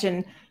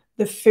imagine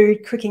the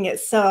food cooking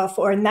itself,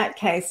 or in that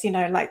case, you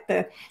know, like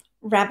the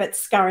rabbit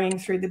scurrying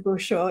through the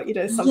bush, or, you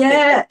know, something.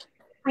 Yeah.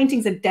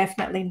 Paintings are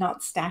definitely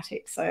not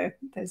static. So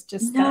there's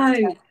just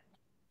that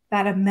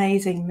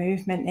amazing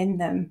movement in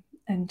them.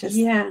 And just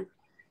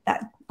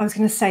that, I was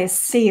going to say a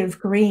sea of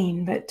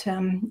green, but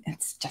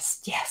it's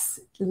just, yes,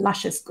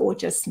 luscious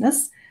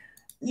gorgeousness.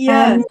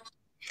 Yeah.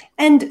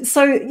 And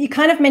so you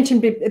kind of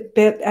mentioned a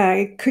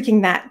bit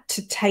cooking that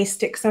to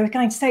taste it. So I was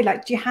going to say,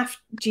 like, do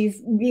you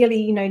really,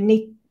 you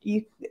know,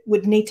 you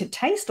would need to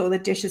taste all the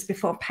dishes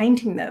before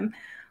painting them,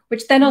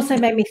 which then also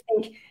made me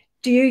think,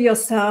 do you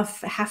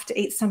yourself have to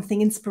eat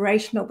something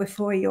inspirational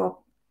before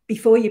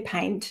you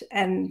paint?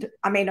 And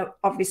I mean,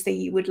 obviously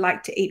you would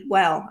like to eat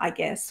well, I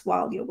guess,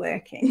 while you're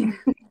working.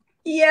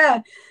 Yeah.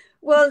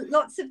 Well,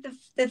 lots of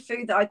the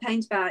food that I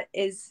paint about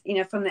is, you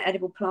know, from the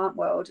edible plant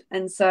world.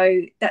 And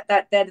so that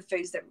they're the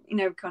foods that, you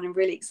know, kind of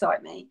really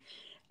excite me.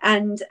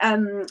 And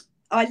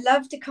I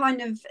love to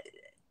kind of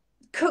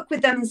cook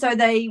with them so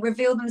they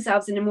reveal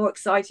themselves in a more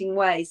exciting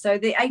way. So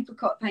the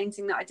apricot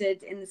painting that I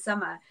did in the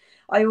summer,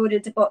 I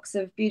ordered a box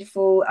of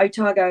beautiful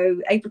Otago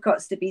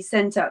apricots to be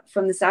sent up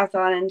from the South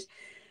Island.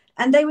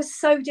 And they were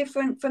so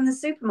different from the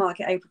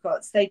supermarket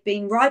apricots. They'd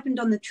been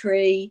ripened on the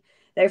tree.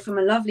 They were from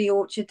a lovely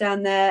orchard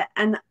down there.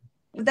 And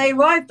they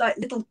arrived like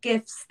little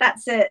gifts.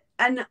 That's it.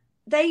 And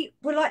they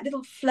were like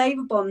little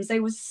flavor bombs. They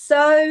were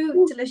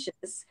so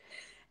delicious.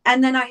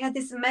 And then I had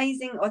this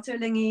amazing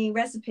ottolenghi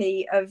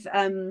recipe of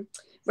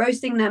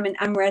roasting them in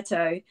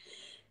amaretto.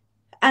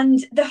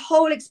 And the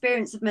whole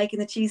experience of making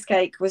the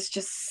cheesecake was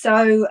just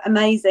so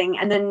amazing.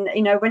 And then,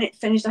 you know, when it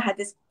finished, I had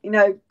this, you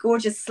know,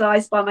 gorgeous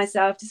slice by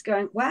myself, just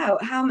going, wow,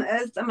 how on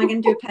earth am I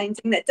going to do a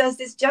painting that does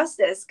this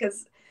justice?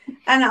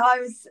 And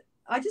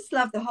I just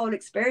loved the whole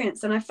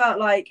experience. And I felt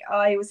like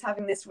I was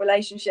having this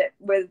relationship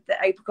with the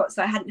apricots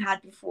I hadn't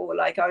had before.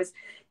 Like I was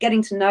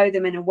getting to know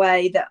them in a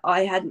way that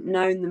I hadn't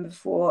known them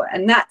before.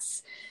 And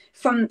that's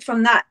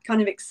from that kind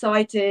of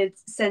excited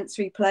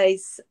sensory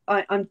place.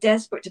 I'm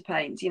desperate to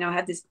paint. You know, I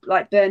have this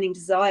like burning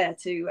desire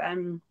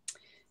to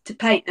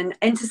paint and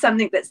into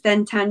something that's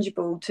then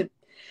tangible, to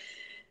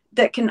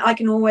I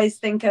can always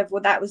think of,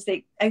 well, that was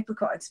the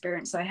apricot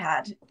experience I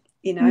had,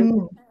 you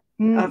know,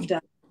 after.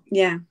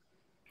 Yeah.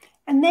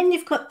 And then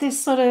you've got this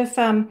sort of,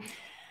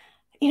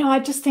 you know, I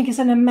just think it's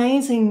an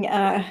amazing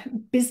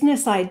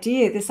business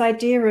idea, this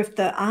idea of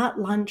the art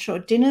lunch or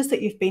dinners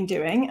that you've been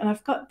doing. And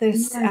I've got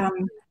this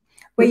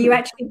where you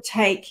actually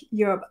take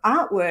your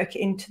artwork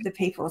into the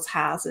people's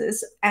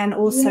houses and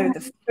also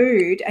the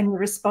food, and you're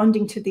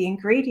responding to the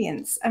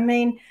ingredients. I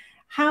mean,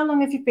 how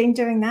long have you been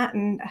doing that,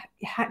 and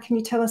how can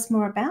you tell us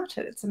more about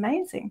it? It's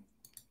amazing.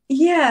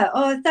 Yeah.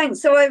 Oh,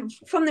 thanks. So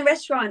from the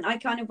restaurant, I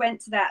kind of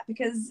went to that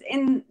because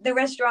in the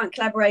restaurant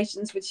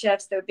collaborations with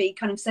chefs, there would be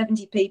kind of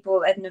 70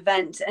 people at an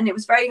event, and it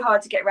was very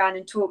hard to get around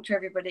and talk to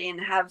everybody and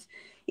have,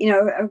 you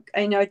know,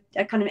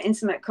 a kind of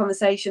intimate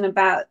conversation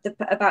about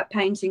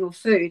painting or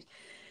food.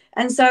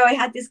 And so I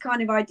had this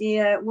kind of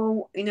idea,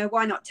 well, you know,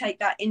 why not take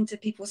that into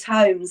people's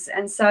homes?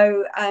 And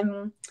so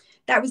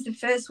that was the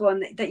first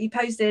one that you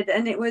posted.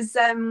 And it was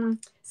a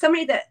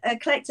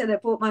collector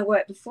that bought my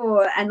work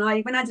before. And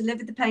when I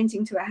delivered the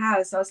painting to a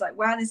house, I was like,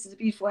 wow, this is a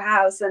beautiful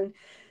house. And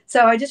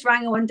so I just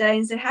rang her one day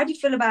and said, how do you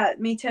feel about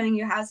me turning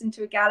your house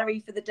into a gallery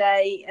for the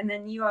day? And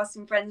then you ask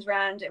some friends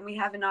around and we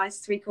have a nice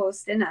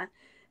 3-course dinner.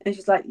 And she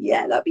was like,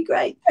 yeah, that'd be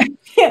great.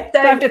 Yeah,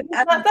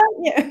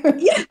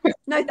 yeah,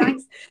 no,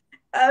 thanks.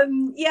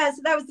 So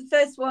that was the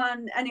first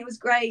one, and it was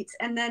great.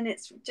 And then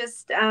it's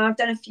just I've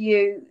done a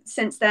few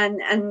since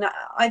then, and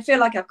I feel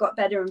like I've got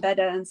better and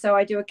better. And so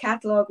I do a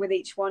catalogue with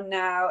each one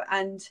now,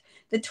 and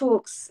the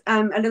talk's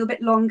a little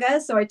bit longer,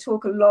 so I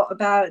talk a lot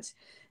about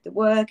the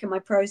work and my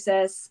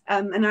process,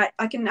 and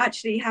I can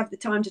actually have the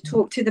time to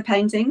talk to the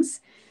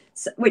paintings,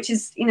 which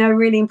is, you know,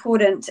 really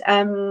important.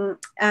 And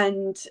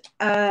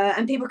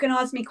people can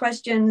ask me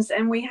questions,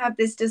 and we have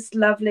this just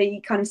lovely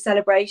kind of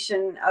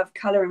celebration of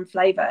color and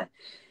flavor.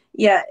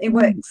 Yeah, it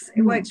works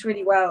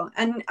really well.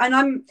 And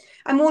I'm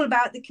all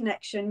about the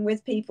connection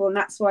with people, and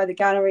that's why the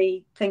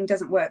gallery thing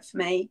doesn't work for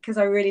me, because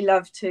I really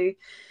love to,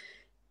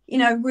 you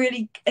know,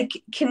 really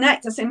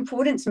connect. That's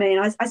important to me.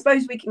 And I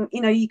suppose we can,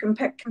 you know, you can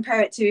compare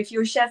it to if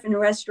you're a chef in a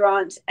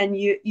restaurant and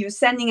you're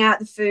sending out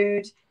the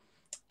food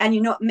and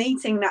you're not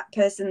meeting that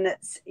person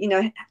that's, you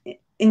know,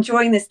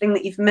 enjoying this thing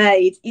that you've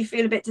made, you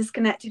feel a bit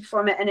disconnected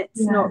from it, and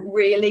it's not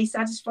really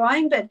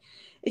satisfying. But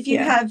if you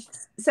have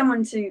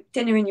someone to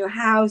dinner in your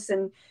house,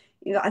 and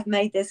you know, I've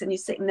made this, and you're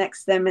sitting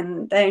next to them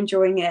and they're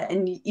enjoying it,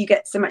 and you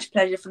get so much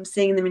pleasure from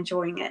seeing them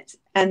enjoying it,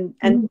 and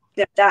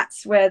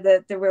that's where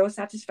the real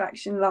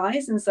satisfaction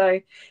lies. And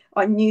so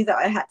I knew that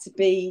I had to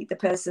be the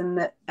person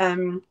that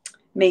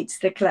meets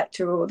the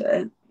collector or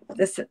the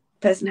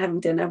person having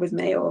dinner with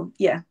me, or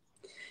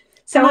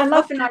so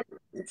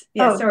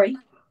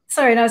sorry,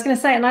 and I was going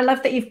to say, and I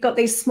love that you've got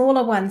these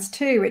smaller ones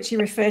too, which you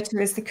refer to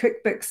as the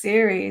cookbook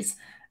series.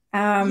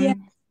 And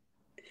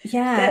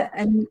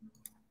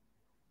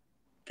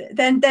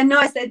they're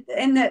nice. This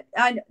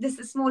is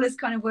the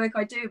smallest kind of work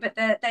I do, but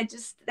they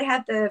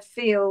have the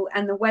feel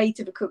and the weight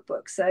of a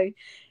cookbook, so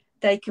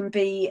they can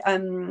be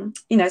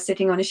you know,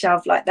 sitting on a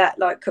shelf like that,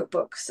 like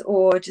cookbooks,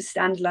 or just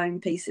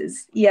standalone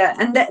pieces.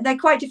 And they're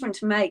quite different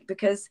to make,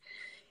 because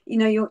you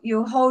know,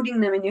 you're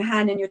holding them in your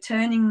hand and you're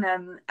turning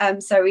them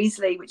so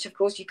easily, which of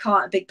course you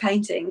can't a big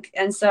painting.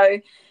 And so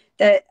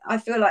that I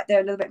feel like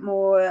they're a little bit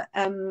more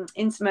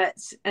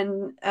intimate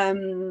and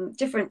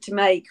different to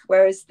make,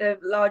 whereas the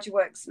larger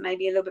works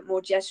maybe a little bit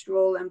more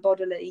gestural and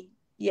bodily.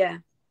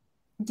 We've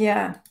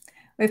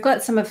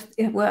got some of,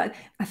 well,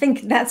 I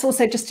think that's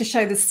also just to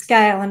show the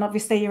scale, and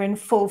obviously you're in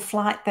full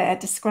flight there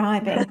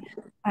describing.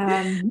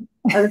 I'm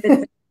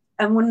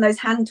one of those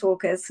hand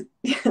talkers.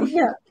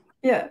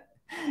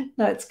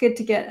 No, it's good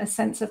to get a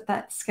sense of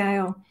that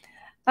scale.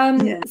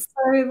 And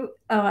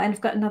I've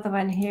got another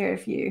one here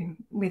of you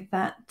with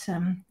that.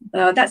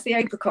 That's the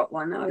apricot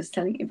one I was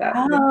telling you about.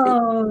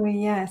 Oh,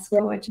 yes,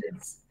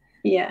 gorgeous.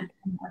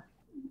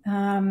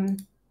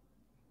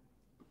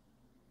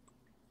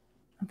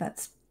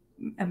 That's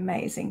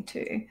amazing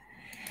too.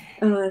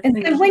 And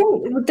so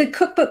when the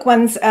cookbook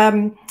ones, I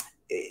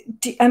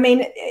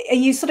mean, are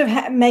you sort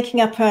of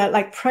making up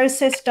like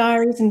process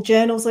diaries and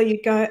journals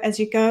as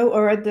you go,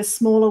 or are the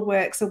smaller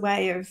works a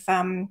way of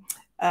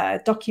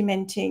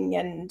documenting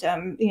and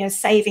you know,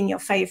 saving your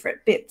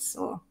favorite bits?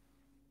 Or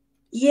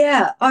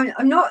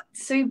I'm not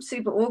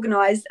super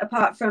organized,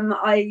 apart from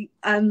I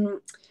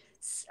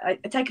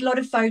take a lot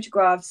of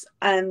photographs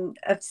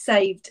of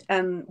saved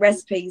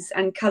recipes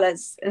and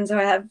colors, and so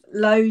I have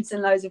loads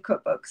and loads of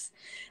cookbooks.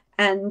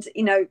 And,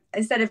 you know,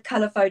 instead of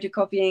color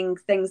photocopying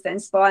things that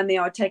inspire me,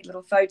 I'd take a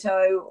little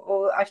photo,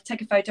 or I'd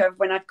take a photo of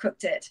when I've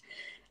cooked it.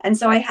 And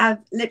so I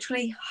have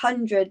literally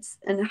hundreds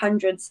and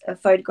hundreds of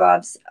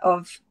photographs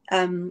of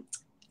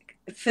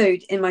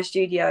food in my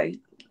studio,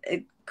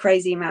 a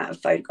crazy amount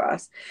of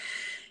photographs.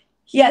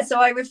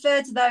 So I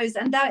refer to those,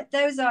 and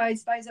those are, I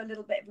suppose, a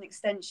little bit of an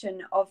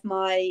extension of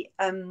my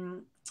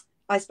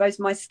I suppose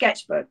my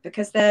sketchbook,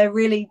 because they're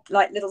really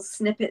like little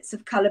snippets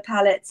of color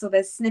palettes, or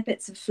there's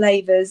snippets of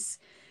flavors,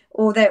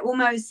 or they're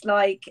almost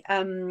like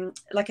a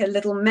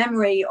little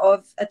memory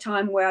of a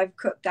time where I've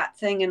cooked that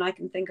thing, and I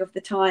can think of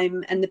the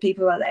time and the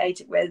people that I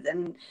ate it with,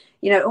 and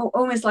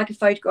almost like a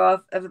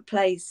photograph of a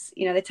place.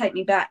 They take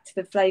me back to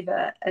the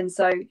flavor, and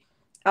so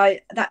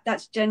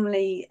that's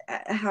generally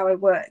how I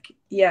work.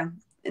 Yeah,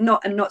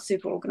 not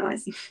super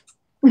organized.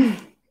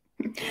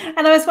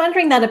 And I was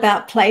wondering that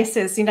about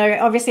places.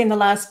 Obviously in the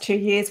last 2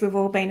 years we've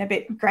all been a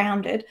bit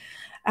grounded,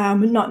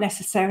 not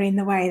necessarily in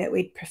the way that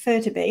we'd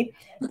prefer to be.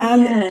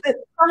 But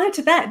prior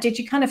to that, did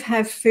you kind of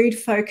have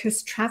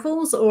food-focused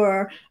travels,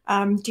 or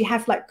do you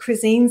have like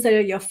cuisines that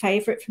are your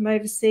favourite from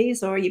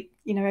overseas, or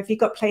have you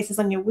got places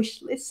on your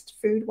wish list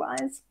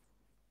food-wise?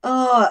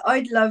 Oh,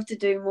 I'd love to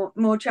do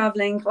more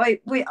traveling. I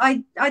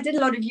did a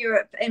lot of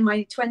Europe in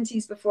my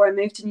 20s before I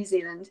moved to New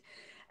Zealand.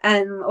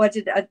 I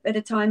did at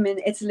a time in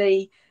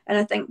Italy, and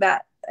I think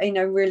that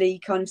really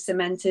kind of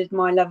cemented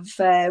my love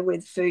affair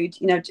with food.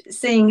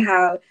 Seeing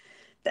how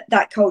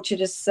that culture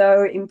just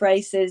so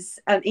embraces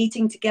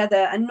eating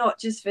together, and not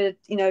just for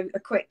a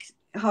quick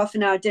half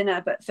an hour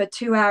dinner, but for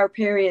 2 hour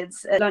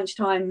periods at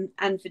lunchtime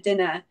and for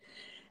dinner,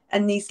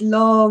 and these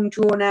long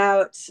drawn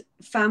out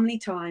family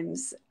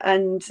times,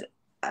 and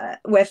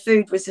where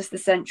food was just the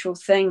central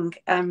thing.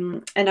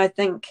 And I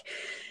think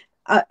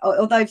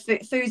although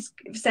food's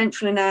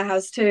central in our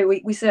house too,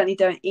 we certainly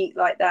don't eat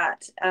like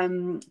that.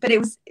 But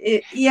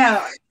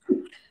yeah,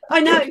 I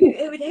know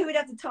who would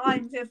have the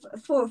time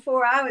for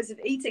 4 hours of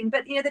eating.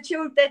 But the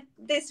children,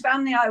 this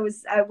family I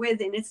was with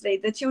in Italy,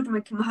 the children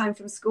would come home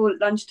from school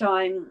at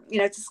lunchtime.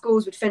 To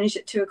schools would finish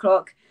at 2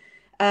 o'clock,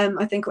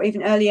 I think, or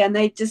even earlier, and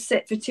they'd just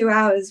sit for 2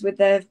 hours with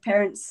their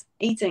parents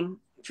eating,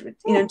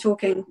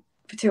 talking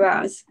for 2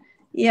 hours.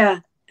 Yeah,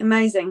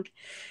 amazing.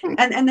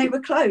 And they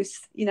were close,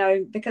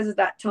 because of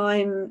that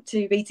time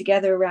to be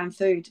together around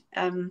food.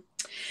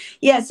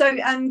 So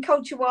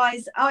culture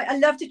wise, I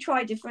love to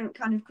try different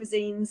kind of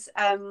cuisines.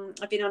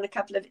 I've been on a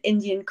couple of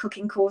Indian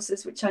cooking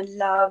courses, which I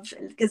love,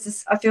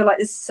 because I feel like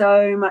there's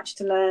so much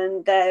to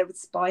learn there with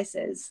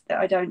spices that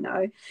I don't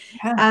know.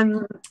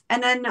 And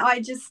then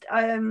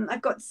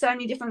I've got so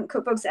many different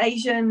cookbooks.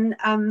 Asian,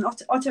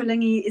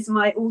 ottolenghi is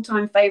my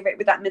all-time favorite,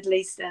 with that Middle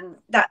Eastern.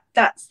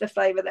 That's the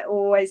flavor that I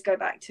always go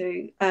back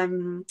to.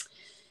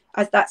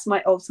 That's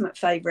my ultimate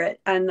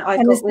favorite. And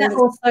is that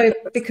also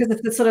because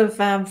of the sort of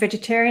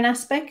vegetarian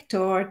aspect,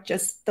 or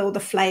just all the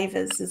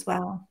flavors as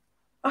well?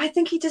 I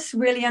think he just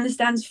really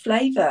understands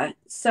flavor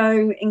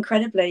so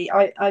incredibly.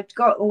 I've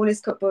got all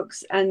his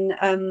cookbooks, and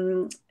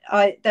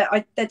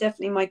they're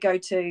definitely my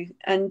go-to,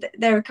 and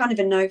they're kind of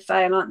a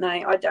no-fail, aren't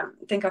they? I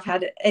don't think I've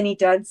had any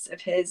duds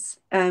of his.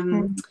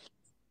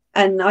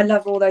 And I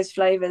love all those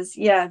flavors.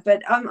 Yeah,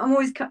 but I'm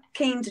always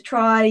keen to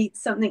try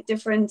something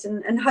different,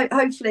 and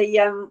hopefully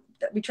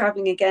that we're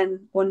traveling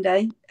again one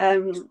day.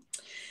 But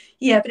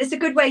it's a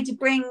good way to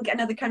bring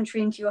another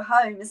country into your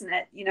home, isn't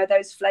it?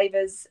 Those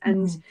flavors.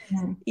 And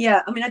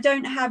I mean, I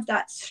don't have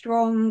that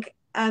strong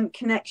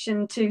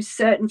connection to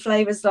certain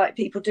flavors like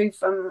people do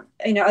from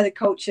other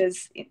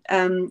cultures.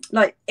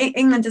 Like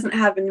England doesn't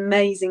have an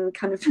amazing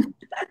kind of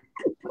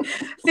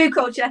food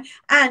culture,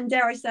 and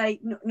dare I say,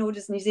 nor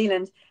does New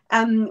Zealand.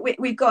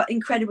 We've got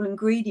incredible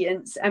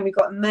ingredients, and we've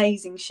got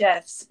amazing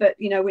chefs, but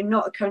we're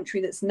not a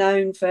country that's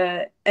known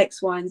for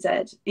X, Y, and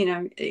Z.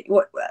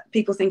 What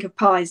people think of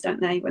pies,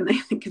 don't they, when they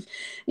think of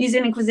New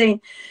Zealand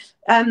cuisine?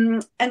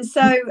 And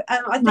so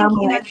I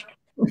think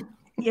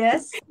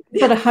yes,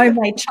 sort of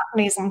homemade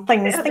chutneys and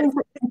things that you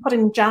can put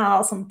in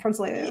jars and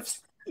preserves.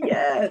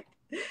 Yeah,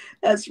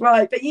 that's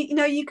right. But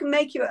you can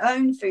make your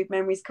own food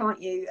memories, can't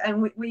you?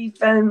 And we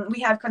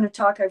have kind of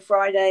Taco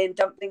Friday and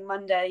Dumpling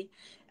Monday,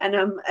 and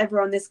I'm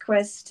ever on this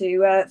quest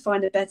to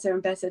find a better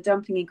and better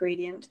dumpling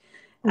ingredient.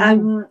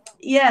 And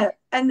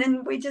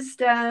then we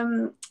just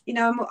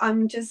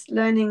I'm just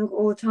learning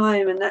all the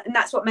time, and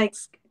that's what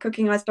makes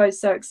cooking, I suppose,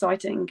 so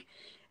exciting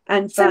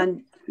and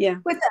fun. Yeah.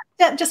 With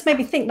that just made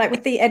me think, like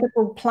with the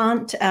edible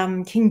plant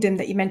kingdom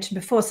that you mentioned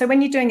before. So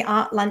when you're doing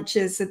art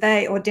lunches,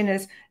 or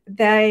dinners,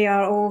 they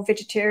are all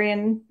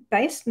vegetarian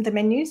based, the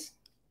menus?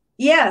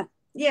 Yeah.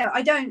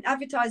 I don't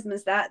advertise them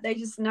as that. They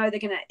just know they're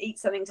going to eat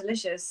something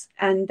delicious,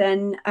 and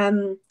then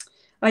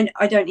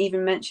I don't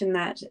even mention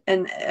that,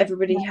 and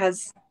everybody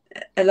has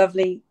a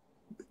lovely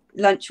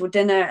lunch or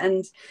dinner,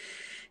 and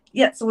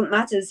that's all that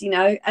matters,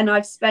 And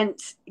I've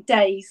spent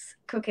days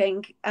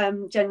cooking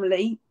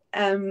generally.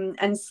 And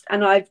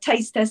I've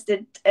taste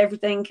tested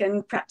everything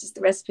and practiced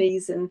the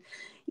recipes, and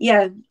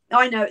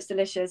I know it's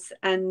delicious,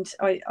 and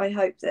I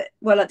hope that,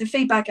 well, the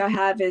feedback I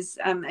have is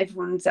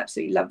everyone's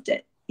absolutely loved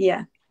it.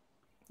 Yeah,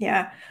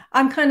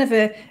 I'm kind of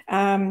a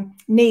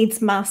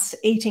needs must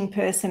eating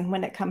person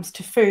when it comes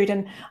to food.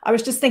 And I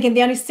was just thinking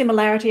the only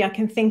similarity I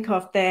can think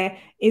of there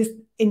is,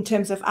 in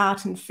terms of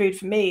art and food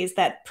for me, is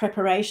that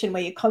preparation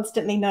where you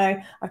constantly know,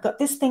 I've got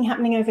this thing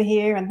happening over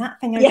here and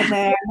that thing over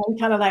there, and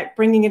kind of like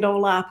bringing it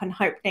all up and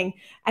hoping,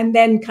 and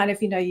then kind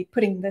of, you're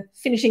putting the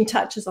finishing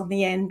touches on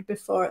the end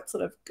before it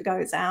sort of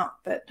goes out.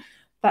 But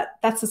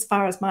that's as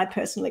far as my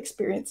personal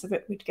experience of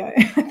it would go,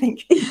 I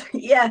think.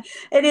 Yeah,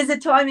 it is a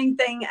timing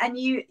thing, and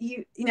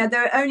you know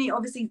there are only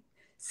obviously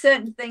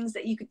certain things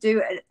that you could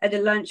do at a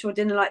lunch or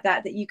dinner like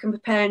that you can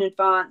prepare in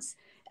advance,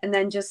 and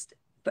then just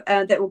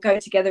that will go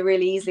together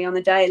really easily on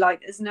the day.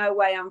 Like there's no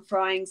way I'm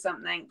frying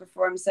something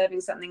before I'm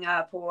serving something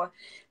up, or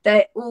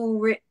they're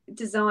all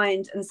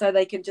designed and so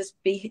they can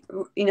just be,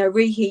 you know,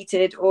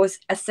 reheated or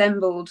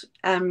assembled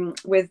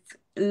with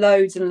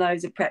loads and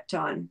loads of prep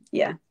time.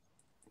 Yeah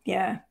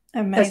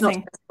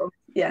Amazing.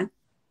 Yeah.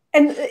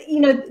 And, you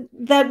know,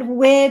 that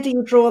where do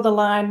you draw the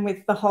line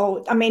with the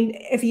whole, I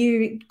mean, have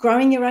you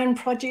growing your own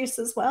produce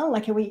as well?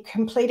 Like, are we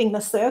completing the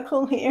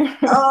circle here?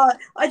 Oh,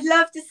 I'd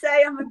love to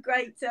say I'm a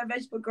great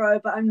vegetable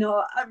grower, but I'm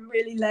not. I'm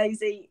really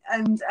lazy.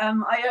 And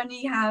I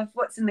only have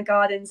what's in the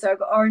garden. So I've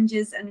got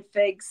oranges and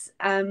figs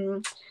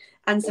and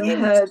some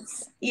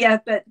herbs. Yeah,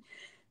 but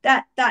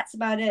that's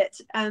about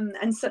it.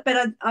 And so,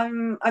 but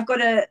I've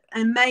got an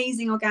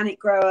amazing organic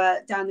grower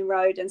down the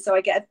road, and so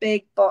I get a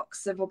big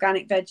box of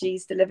organic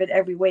veggies delivered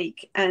every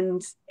week.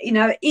 And you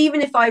know,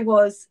 even if I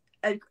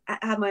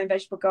had my own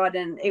vegetable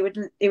garden, it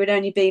would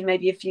only be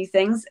maybe a few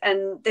things.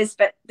 And this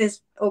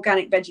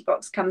organic veggie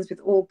box comes with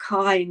all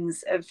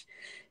kinds of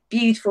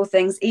beautiful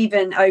things,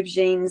 even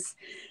aubergines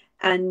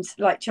and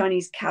like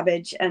Chinese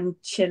cabbage and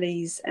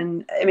chilies,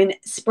 and I mean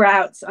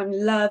sprouts. I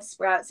love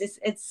sprouts.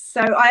 It's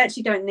so I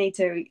actually don't need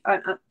to,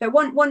 but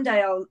one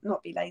day I'll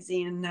not be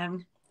lazy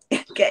and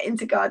get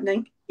into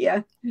gardening.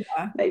 Yeah,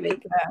 maybe.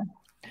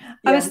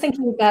 I was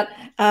thinking about,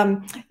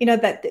 you know,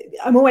 that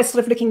I'm always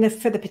sort of looking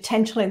for the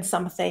potential in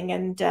something.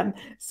 And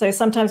so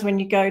sometimes when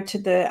you go to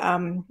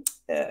the,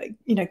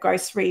 you know,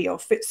 grocery or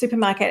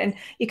supermarket and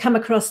you come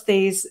across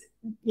these,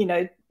 you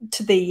know,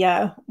 to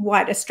the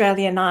white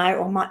Australian eye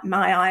or my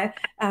eye,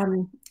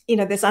 you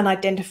know, this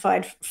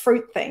unidentified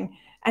fruit thing.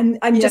 And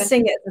I'm just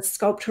seeing it as a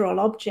sculptural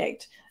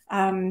object.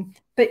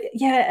 But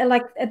yeah,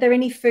 like, are there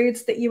any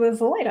foods that you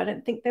avoid? I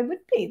don't think there would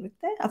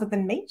there, other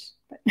than meat?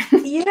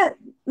 Yeah,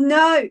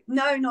 no,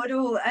 not at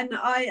all. And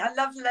I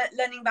love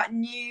learning about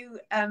new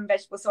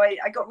vegetables. So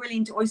I got really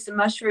into oyster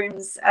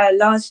mushrooms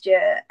last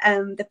year,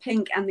 the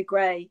pink and the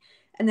grey.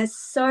 And they're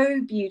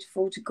so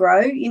beautiful to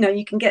grow. You know,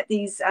 you can get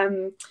these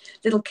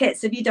little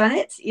kits. Have you done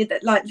it?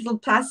 Like little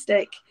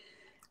plastic.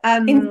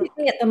 In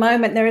Sydney at the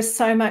moment, there is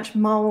so much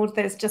mold.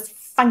 There's just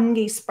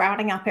fungi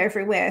sprouting up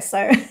everywhere.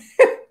 So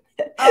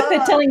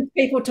they're telling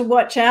people to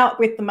watch out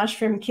with the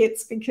mushroom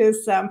kits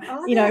because,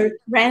 you know,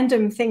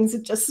 random things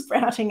are just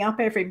sprouting up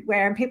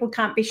everywhere and people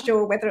can't be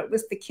sure whether it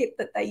was the kit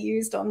that they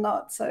used or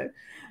not. So,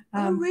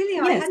 really?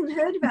 Yes. I hadn't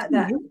heard about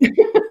that.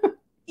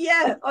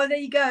 Yeah. Oh, there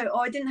you go. Oh,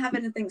 I didn't have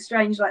anything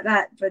strange like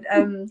that, but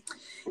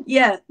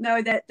yeah,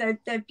 no,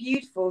 they're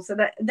beautiful. So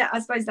that I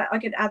suppose that I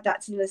could add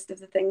that to the list of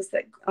the things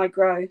that I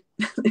grow.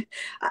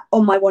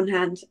 On my one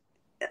hand,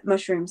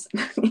 mushrooms,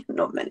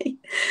 not many,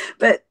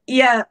 but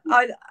yeah,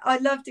 I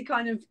love to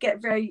kind of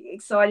get very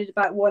excited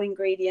about one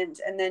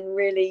ingredient and then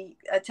really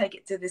take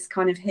it to this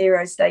kind of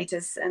hero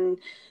status and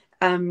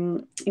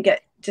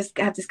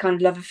have this kind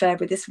of love affair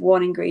with this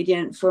one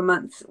ingredient for a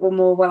month or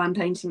more while I'm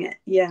painting it.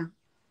 Yeah.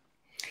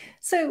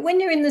 So when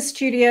you're in the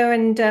studio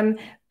and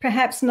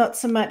perhaps not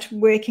so much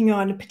working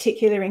on a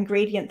particular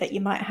ingredient that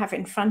you might have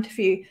in front of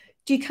you,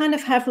 do you kind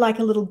of have like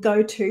a little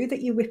go-to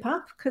that you whip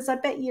up? Because I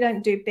bet you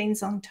don't do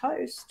beans on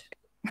toast.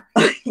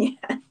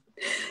 Yeah.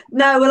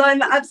 No, well,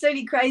 I'm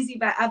absolutely crazy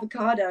about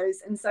avocados.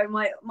 And so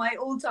my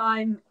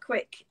all-time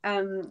quick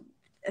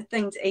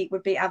thing to eat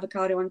would be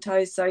avocado on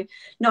toast. So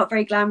not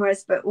very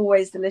glamorous, but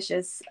always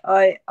delicious.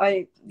 I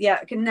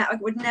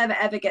would never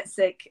ever get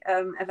sick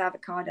of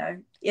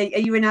avocado. Are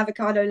you an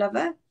avocado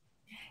lover?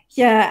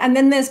 Yeah, and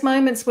then there's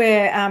moments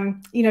where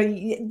you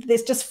know,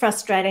 there's just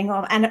frustrating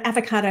or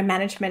avocado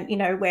management, you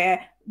know,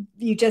 where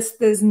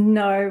there's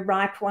no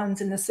ripe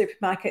ones in the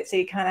supermarket, so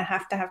you kind of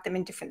have to have them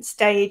in different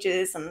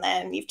stages, and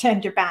then you've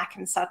turned your back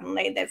and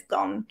suddenly they've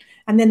gone,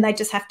 and then they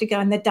just have to go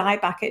in the dye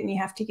bucket and you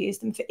have to use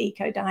them for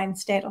eco dye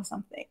instead or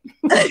something.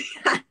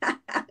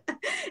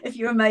 If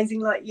you're amazing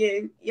like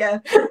you. Yeah.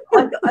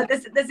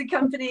 There's a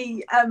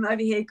company over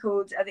here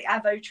called the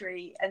Avo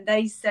Tree, and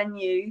they send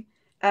you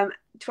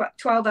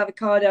 12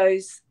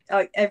 avocados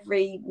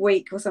every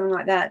week or something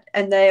like that,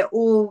 and they're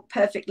all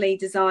perfectly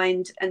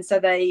designed, and so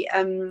they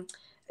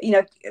you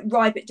know,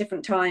 ripe at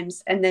different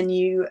times, and then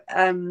you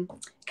can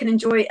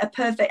enjoy a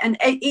perfect, and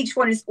each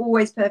one is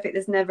always perfect.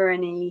 There's never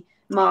any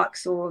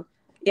marks or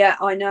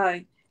I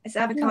know, it's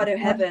avocado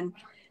heaven.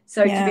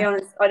 So to be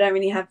honest, I don't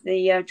really have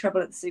the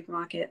trouble at the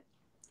supermarket.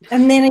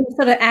 And then are you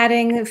sort of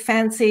adding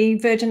fancy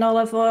virgin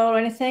olive oil or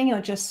anything, or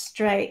just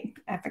straight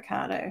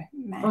avocado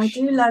mash?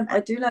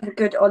 I do love a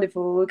good olive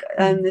oil.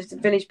 There's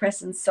village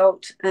press and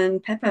salt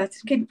and pepper to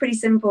keep it pretty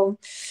simple.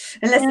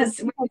 Unless there's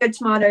really good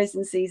tomatoes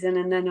in season,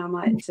 and then I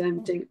might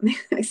do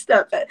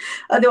stuff. But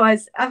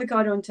otherwise,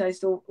 avocado on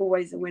toast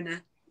always a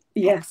winner.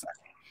 Yes.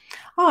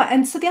 Oh,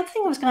 and so the other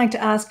thing I was going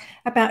to ask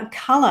about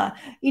colour,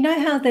 you know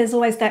how there's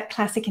always that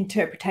classic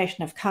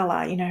interpretation of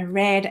colour, you know,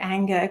 red,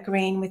 anger,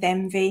 green with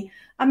envy.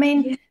 I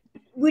mean,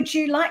 would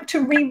you like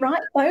to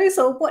rewrite those,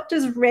 or what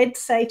does red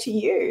say to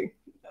you?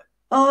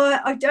 Oh,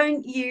 I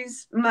don't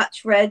use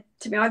much red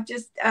to me. I've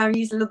just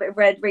used a little bit of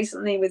red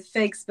recently with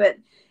figs, but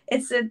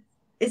it's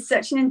it's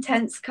such an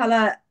intense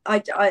color.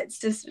 It's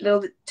just a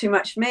little bit too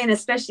much for me, and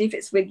especially if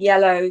it's with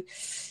yellow,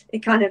 it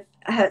kind of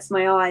hurts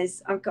my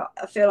eyes.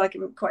 I feel like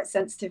I'm quite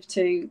sensitive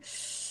to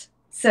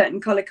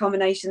certain color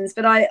combinations,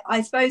 but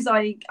I suppose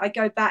I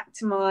go back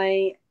to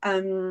my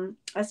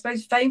I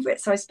suppose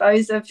favorites, I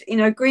suppose, of, you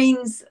know,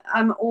 greens.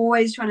 I'm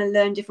always trying to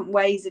learn different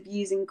ways of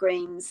using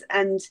greens,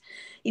 and,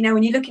 you know,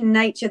 when you look in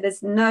nature,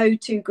 there's no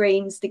two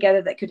greens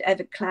together that could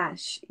ever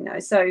clash, you know.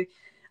 So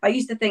I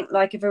used to think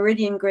like a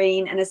viridian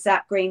green and a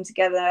sap green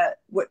together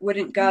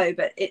wouldn't go,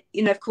 but it,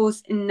 you know, of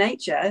course, in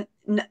nature,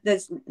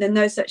 there's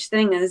no such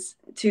thing as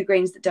two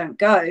greens that don't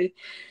go.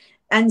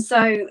 And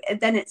so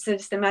then it's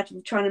just a matter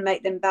of trying to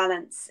make them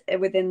balance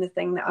within the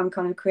thing that I'm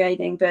kind of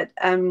creating. But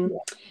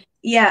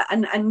yeah,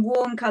 and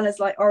warm colors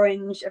like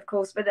orange, of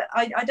course, but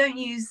I don't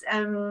use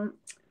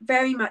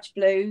very much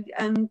blue,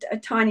 and a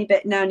tiny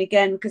bit now and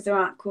again, because there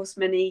aren't, of course,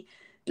 many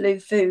blue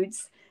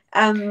foods.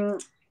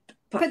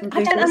 But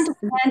I don't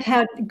understand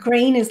how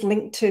green is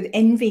linked to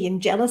envy and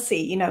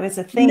jealousy, you know, as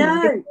a thing.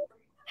 No.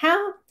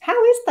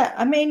 How is that?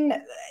 I mean,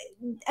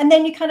 and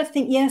then you kind of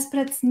think, yes,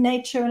 but it's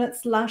nature and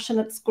it's lush and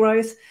it's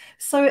growth.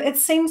 So it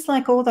seems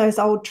like all those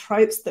old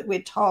tropes that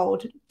we're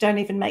told don't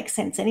even make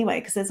sense anyway,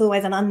 because there's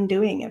always an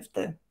undoing of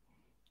the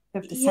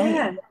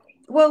saying.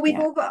 Well, we've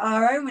all got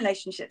our own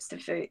relationships to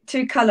food,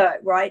 to color,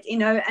 right? You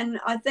know, and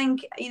I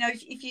think, you know,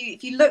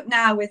 if you look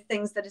now with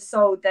things that are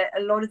sold, that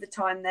a lot of the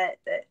time they're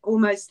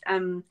almost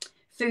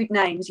food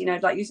names, you know,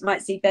 like you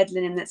might see bed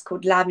linen that's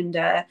called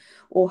lavender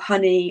or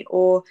honey,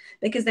 or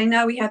because they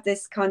know we have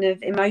this kind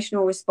of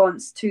emotional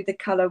response to the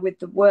color with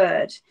the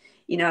word,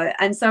 you know.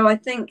 And so I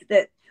think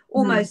that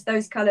almost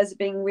those colors are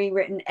being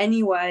rewritten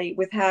anyway,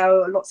 with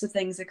how lots of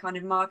things are kind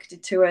of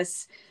marketed to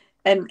us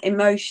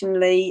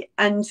emotionally.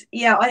 And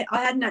yeah, I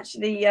hadn't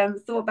actually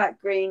thought about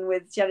green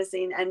with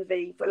jealousy and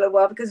envy for a little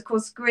while, because of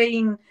course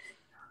green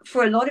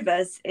for a lot of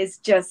us is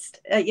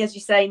just as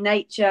you say,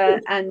 nature.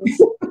 And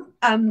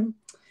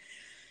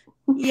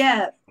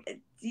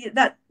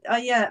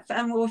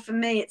and well, for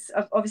me, it's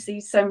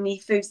obviously so many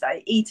foods that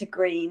I eat are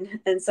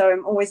green, and so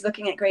I'm always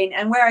looking at green.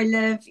 And where I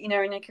live, you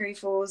know, in Curry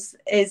Falls,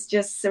 is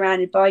just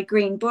surrounded by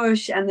green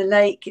bush, and the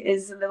lake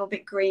is a little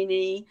bit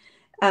greeny,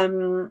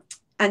 and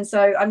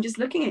so I'm just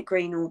looking at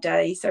green all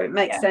day. So it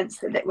makes sense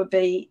that it would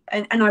be,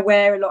 and I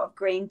wear a lot of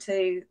green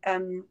too.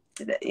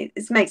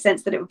 It makes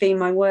sense that it would be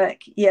my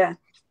work. Yeah.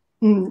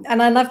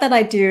 And I love that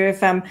idea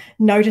of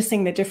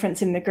noticing the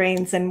difference in the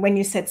greens. And when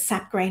you said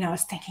sap green, I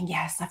was thinking,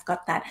 yes, I've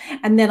got that.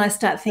 And then I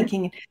start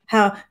thinking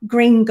how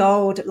green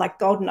gold, like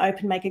Golden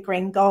Open make a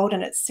green gold,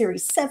 and it's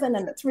series 7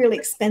 and it's really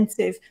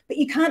expensive, but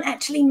you can't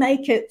actually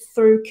make it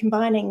through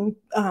combining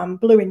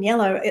blue and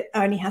yellow. It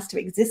only has to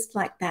exist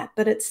like that,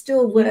 but it's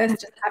still worth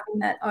just having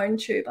that own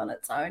tube on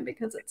its own,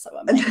 because it's so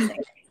amazing.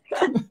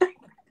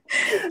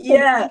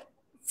 Yeah.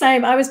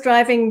 Same. I was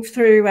driving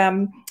through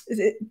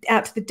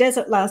out to the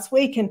desert last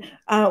week, and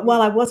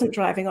while I wasn't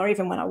driving, or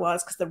even when I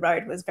was, because the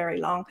road was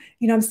very long,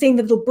 you know, I'm seeing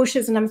the little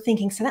bushes and I'm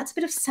thinking, so that's a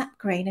bit of sap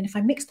green, and if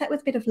I mix that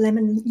with a bit of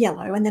lemon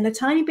yellow and then a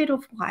tiny bit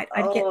of white,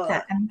 I'd get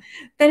that. And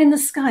then in the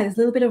sky there's a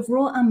little bit of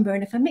raw umber,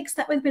 and if I mix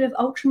that with a bit of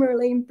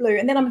ultramarine blue,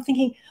 and then I'm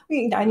thinking, well,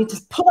 you know, I need to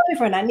pull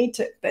over, and I need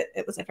to, but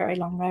it was a very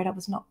long road. I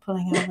was not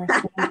pulling over.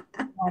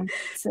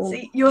 So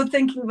you're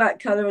thinking about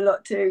color a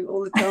lot too,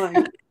 all the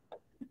time.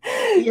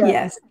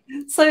 Yes.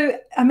 So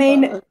I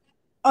mean,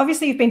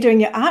 obviously you've been doing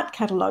your art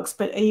catalogs,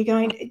 but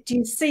do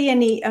you see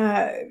any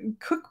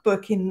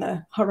cookbook in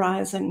the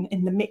horizon,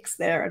 in the mix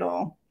there at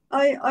all?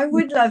 I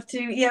would love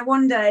to,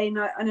 one day,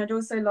 and I'd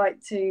also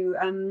like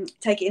to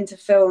take it into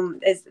film.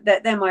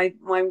 They're my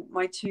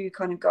two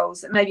kind of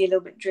goals. Maybe a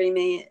little bit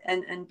dreamy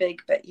and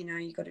big, but you know,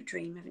 you got to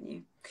dream, haven't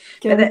you?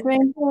 Dream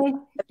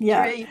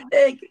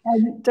big.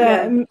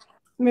 And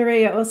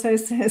Maria also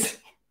says,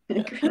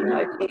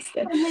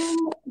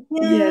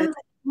 yeah,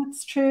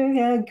 that's true.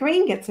 Yeah,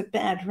 green gets a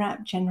bad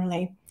rap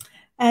generally.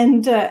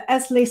 And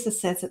as Lisa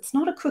says, it's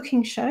not a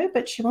cooking show,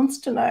 but she wants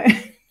to know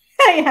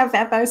how you have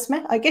avo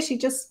smash. I guess you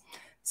just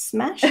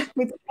smash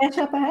with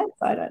ketchup, perhaps.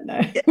 I don't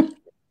know.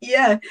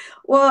 Yeah,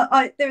 well,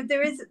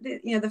 there is,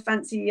 you know, the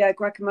fancy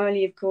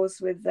guacamole, of course,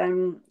 with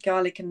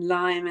garlic and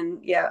lime,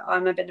 and yeah,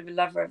 I'm a bit of a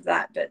lover of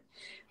that. But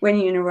when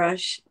you're in a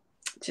rush,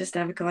 just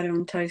avocado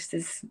on toast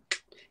is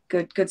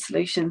good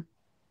solution.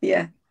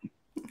 Yeah.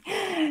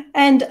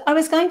 And I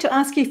was going to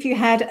ask you if you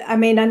had, I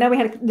mean, I know we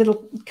had a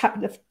little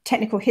couple of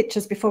technical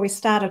hitches before we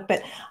started,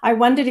 but I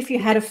wondered if you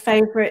had a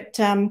favorite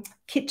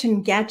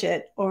kitchen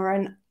gadget or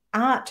an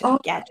art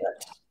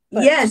gadget.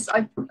 Yes,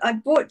 I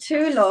bought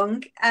 2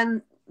 along,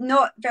 and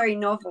not very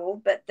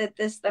novel, but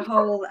the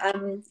whole,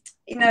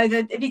 you know,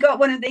 if you got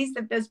one of these,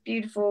 they're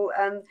beautiful.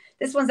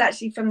 This one's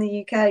actually from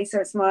the UK, so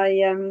it's my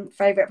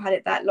favorite. I've had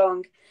it that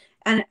long,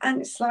 and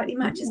it slightly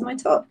matches my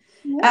top.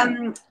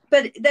 Yeah.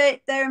 But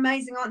they're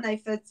amazing, aren't they,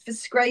 for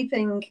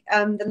scraping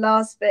the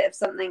last bit of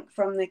something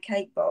from the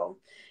cake bowl.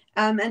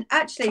 And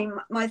actually,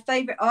 my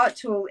favorite art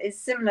tool is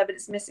similar, but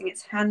it's missing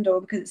its handle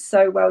because it's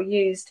so well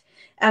used.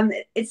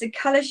 It's a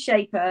color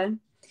shaper,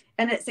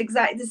 and it's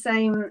exactly the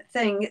same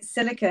thing. It's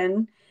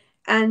silicone,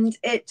 and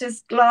it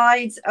just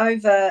glides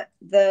over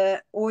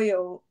the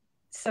oil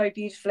so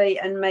beautifully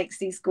and makes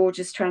these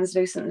gorgeous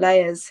translucent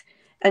layers.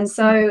 And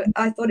so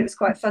I thought it was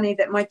quite funny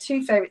that my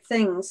two favorite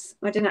things,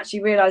 I didn't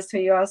actually realize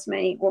till you asked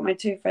me what my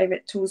two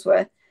favorite tools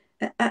were,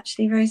 are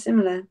actually very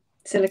similar.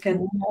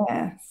 Silicone.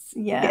 Yes,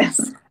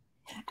 yes.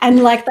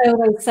 And like they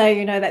always say,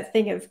 you know, that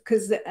thing of,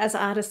 because as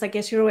artists, I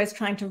guess you're always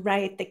trying to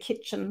raid the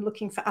kitchen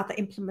looking for other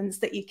implements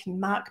that you can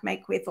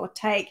make with, or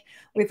take,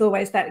 with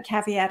always that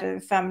caveat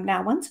of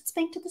now, once it's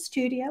been to the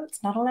studio,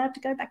 it's not allowed to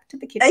go back to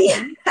the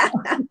kitchen.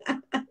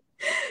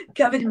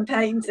 Covered in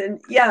paint.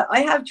 And yeah, I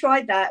have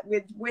tried that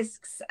with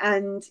whisks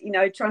and, you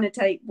know, trying to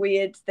take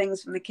weird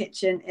things from the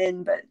kitchen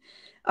in, but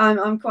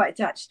I'm quite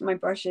attached to my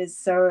brushes.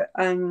 So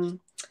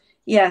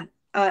yeah,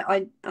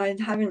 I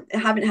haven't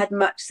had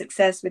much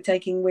success with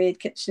taking weird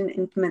kitchen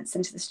implements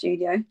into the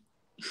studio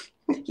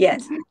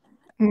yet.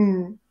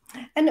 And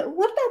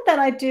what about that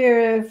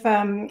idea of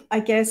I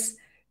guess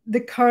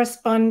the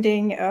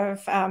corresponding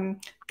of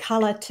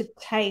color to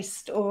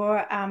taste,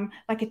 or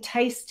like a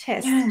taste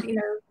test? You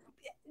know,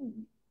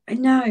 I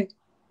know,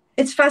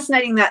 it's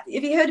fascinating. That,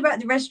 have you heard about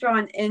the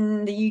restaurant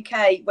in the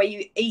UK where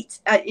you eat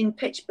in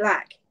pitch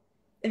black?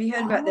 Have you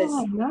heard about this?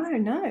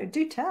 No,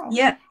 do tell.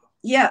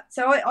 Yeah,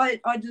 so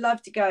I'd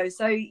love to go.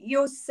 So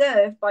you're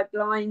served by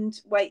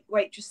blind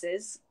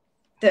waitresses,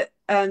 that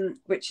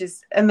which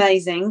is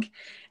amazing,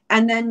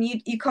 and then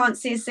you can't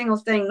see a single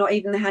thing, not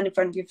even the hand in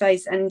front of your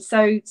face. And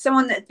so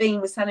someone that had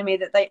been was telling me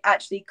that they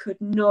actually could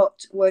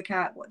not work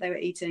out what they were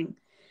eating.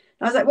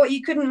 I was like, what,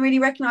 you couldn't really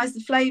recognize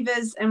the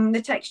flavors and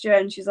the texture?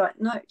 And she's like,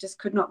 no, just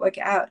could not work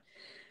it out.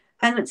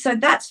 And so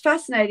that's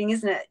fascinating,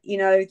 isn't it? You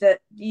know,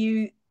 that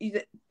you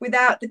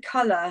without the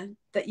color,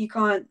 that you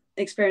can't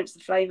experience the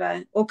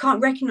flavor or can't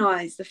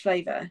recognize the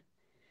flavor.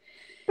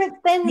 But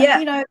then,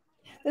 you know,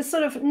 there's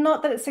sort of,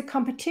 not that it's a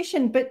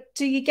competition, but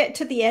do you get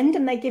to the end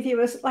and they give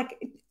you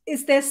like,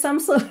 is there some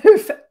sort of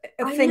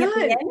thing at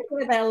the end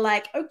where they're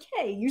like,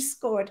 okay, you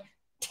scored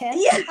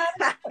 10?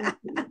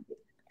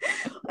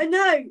 I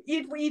know,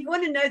 you'd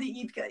want to know that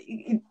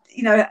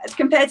you know,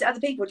 compared to other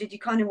people, did you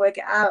kind of work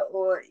it out?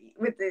 Or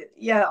with the,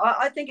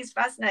 I think it's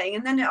fascinating.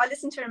 And then I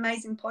listened to an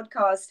amazing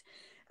podcast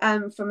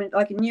from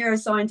like a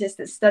neuroscientist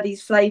that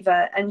studies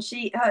flavor, and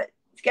she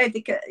gave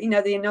the, you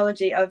know, the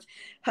analogy of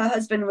her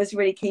husband was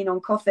really keen on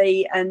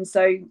coffee, and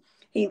so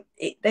they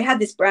had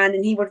this brand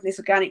and he wanted this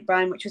organic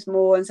brand which was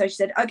more, and so she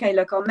said, okay,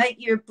 look, I'll make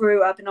you a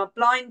brew up and I'll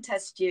blind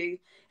test you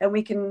and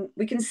we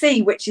can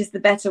see which is the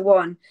better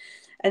one.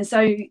 And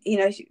so, you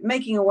know,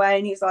 making away,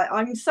 and he's like,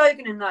 I'm so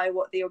going to know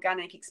what the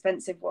organic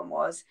expensive one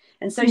was.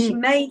 And so she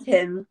made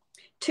him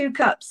 2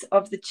 cups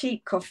of the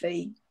cheap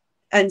coffee,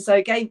 and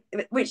so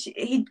which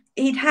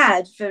he'd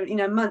had for, you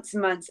know, months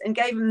and months, and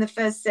gave him the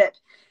first sip,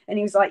 and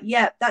he was like,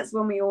 yeah, that's the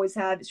one we always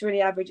have, it's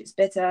really average, it's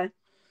bitter.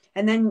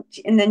 And then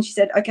she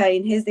said, okay,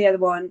 and here's the other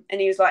one,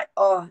 and he was like,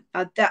 oh,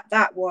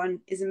 that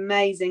one is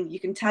amazing, you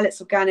can tell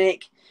it's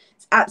organic,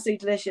 it's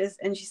absolutely delicious.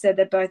 And she said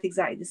they're both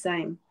exactly the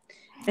same.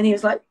 And he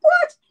was like,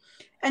 what?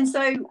 And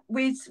so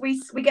we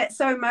get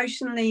so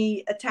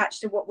emotionally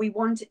attached to what we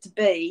want it to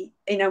be,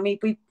 you know, we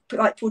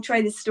like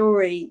portray the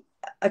story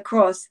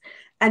across,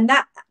 and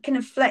that can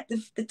affect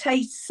the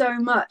taste so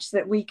much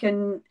that we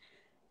can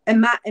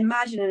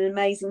imagine an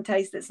amazing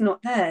taste that's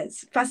not there.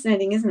 It's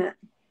fascinating, isn't it?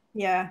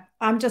 Yeah,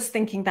 I'm just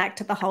thinking back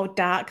to the whole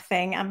dark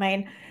thing. I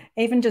mean,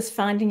 even just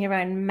finding your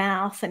own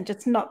mouth and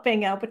just not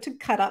being able to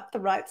cut up the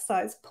right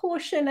size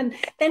portion. And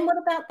then what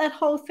about that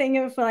whole thing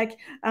of like,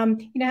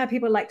 you know, how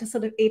people like to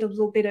sort of eat a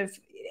little bit of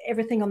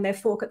everything on their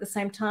fork at the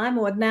same time?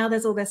 Or now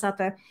there's all this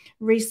other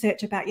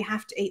research about you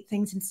have to eat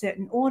things in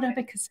certain order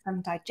because from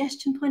a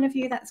digestion point of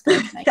view, that's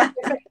going to make a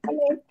difference. I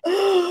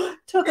mean,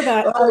 talk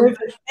about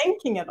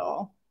overthinking it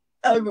all.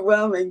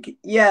 Overwhelming.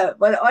 Yeah,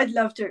 well, I'd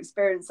love to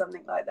experience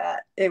something like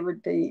that. It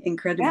would be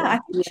incredible. Yeah, I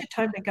think you should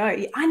totally go.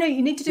 I know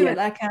you need to do it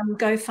like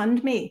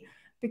GoFundMe,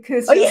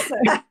 because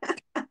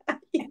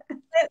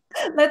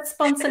let's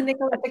sponsor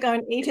Nicola to go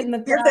and eat in the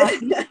dark.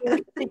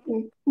 She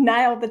can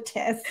nail the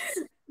tests.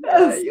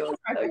 Oh, you're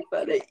so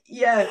funny.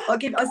 Yeah,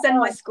 I'll send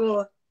my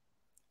score.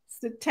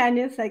 So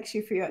Tanya, thanks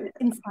you for your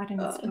insight and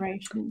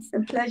inspirations. A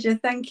pleasure.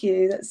 Thank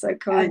you. That's so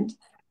kind.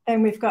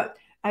 And we've got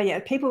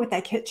people with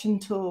their kitchen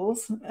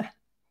tools.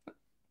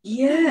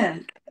 Yeah,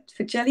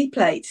 for jelly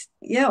plates.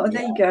 Yeah, well,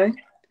 there you go.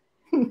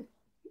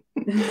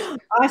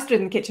 I stood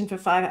in the kitchen for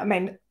 5. I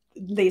mean,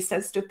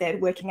 Lisa stood there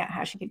working out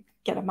how she could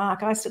get a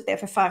mark. I stood there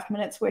for 5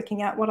 minutes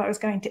working out what I was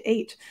going to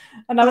eat.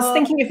 And I was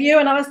thinking of you,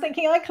 and I was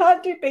thinking, I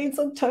can't do beans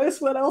on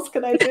toast. What else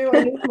can I do?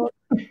 I need more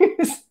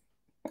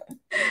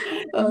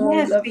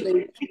yes,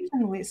 lovely.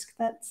 Kitchen whisk.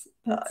 That's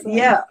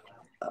yeah,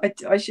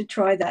 I should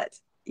try that.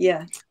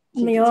 Yeah.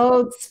 And the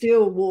old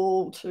steel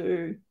wall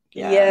too.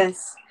 Yeah.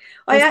 Yes.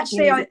 I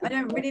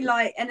don't really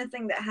like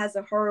anything that has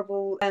a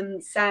horrible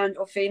sound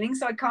or feeling.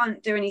 So I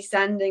can't do any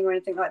sanding or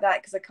anything like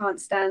that because I can't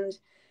stand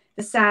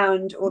the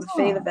sound or the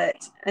feel of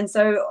it. And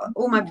so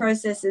all my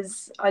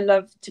processes, I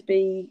love to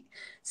be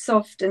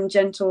soft and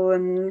gentle,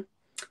 and,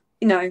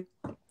 you know,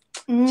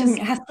 it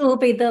has to all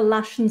be the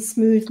lush and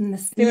smooth and the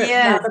spirit.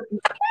 Yeah.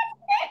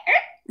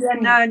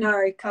 Yeah, no,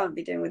 I can't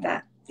be doing with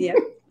that. Yeah.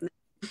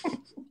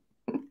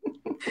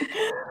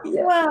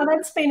 Yeah. Wow,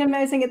 that's been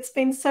amazing. It's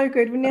been so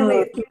good. We're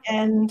nearly at the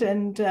end,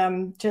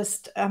 and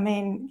just, I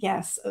mean,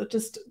 yes,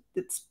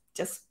 it's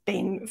just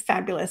been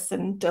fabulous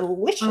and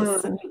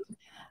delicious. And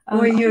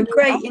well, you're a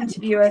great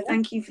interviewer.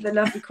 Thank you for the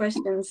lovely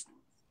questions.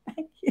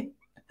 Thank you.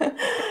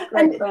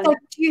 And so,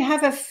 do you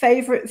have a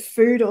favorite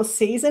food or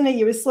season? Are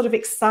you sort of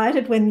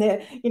excited when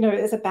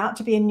there's about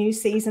to be a new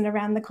season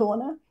around the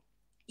corner?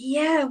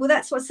 Yeah, well,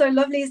 that's what's so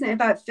lovely, isn't it,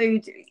 about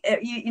food?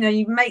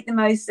 You make the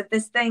most of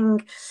this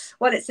thing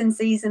while it's in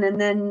season, and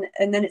then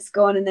it's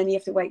gone, and then you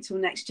have to wait till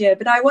next year.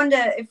 But I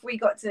wonder if we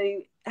got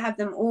to have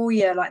them all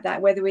year like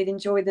that, whether we'd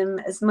enjoy them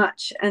as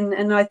much.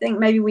 And I think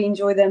maybe we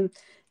enjoy them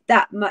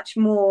that much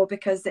more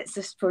because it's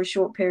just for a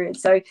short period.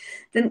 So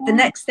the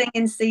next thing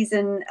in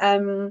season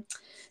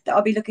that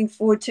I'll be looking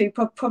forward to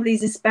probably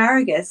is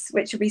asparagus,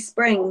 which will be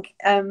spring.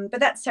 But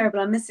that's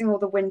terrible. I'm missing all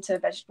the winter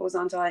vegetables,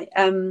 aren't I?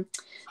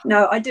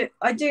 No, I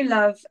do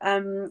love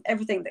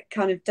everything that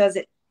kind of does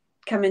it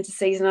come into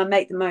season. I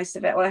make the most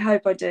of it. Well, I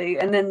hope I do.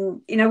 And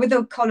then, with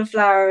the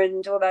cauliflower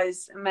and all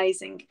those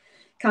amazing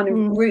kind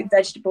of root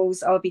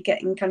vegetables I'll be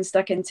getting kind of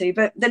stuck into.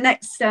 But the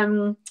next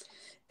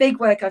big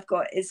work I've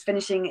got is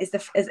finishing is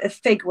a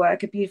fig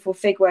work, a beautiful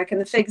fig work, and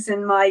the figs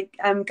in my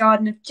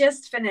garden have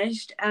just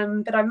finished,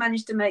 but I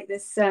managed to make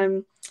this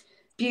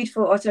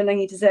beautiful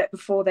ottolenghi dessert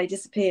before they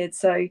disappeared,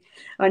 so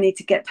I need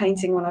to get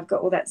painting when I've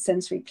got all that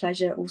sensory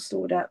pleasure all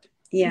stored up.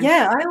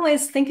 Yeah, I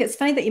always think it's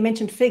funny that you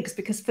mentioned figs,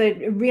 because for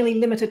a really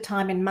limited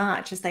time in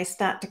March, as they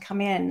start to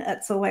come in,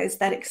 it's always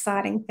that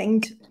exciting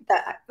thing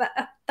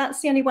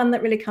that's the only one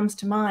that really comes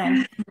to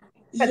mind.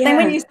 But then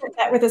when you said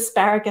that with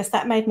asparagus,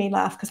 that made me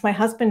laugh, because my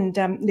husband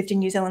lived in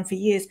New Zealand for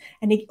years,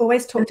 and he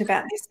always talked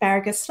about the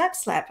asparagus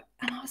slap.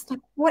 And I was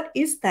like, what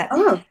is that?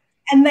 Oh.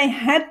 And they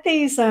had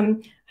these, I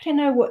don't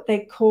know what they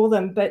call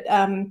them, but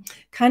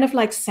kind of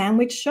like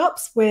sandwich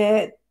shops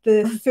where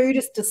the food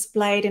is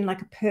displayed in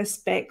like a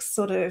perspex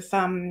sort of,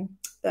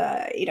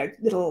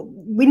 little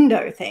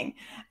window thing.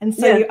 And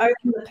so you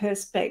open the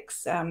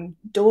perspex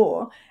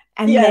door,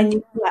 and then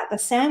you pull out the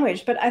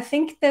sandwich. But I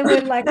think there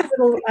were like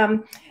little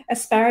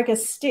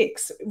asparagus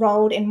sticks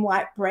rolled in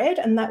white bread,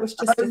 and that was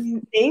just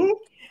a thing.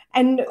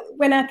 And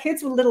when our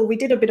kids were little, we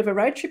did a bit of a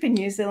road trip in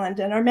New Zealand,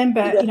 and I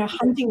remember,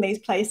 hunting these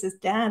places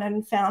down,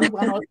 and found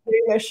one or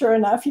two where, sure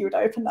enough, you would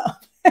open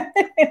up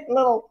a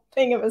little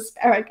thing of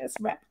asparagus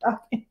wrapped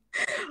up in.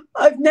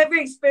 I've never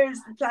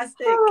experienced the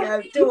plastic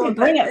door.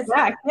 Bring it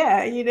back,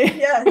 you do.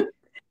 Yeah.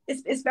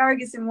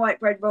 Asparagus in white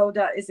bread rolled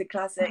up is a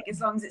classic, as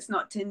long as it's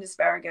not tinned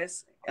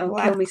asparagus. It'll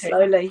kill me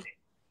slowly.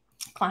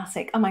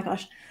 Classic. Oh my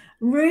gosh.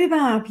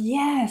 Rhubarb,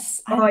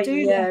 yes. I do.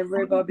 Yeah,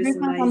 rhubarb is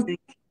amazing.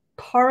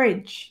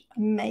 Porridge,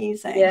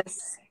 amazing.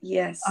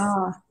 Yes.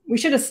 We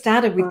should have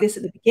started with this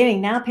at the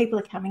beginning. Now people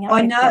are coming up.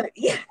 I know.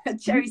 Yeah,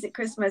 cherries at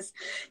Christmas.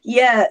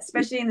 Yeah,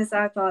 especially in the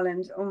South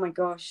Island. Oh my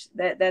gosh,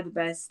 they're the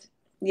best.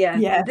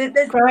 Yeah.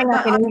 Growing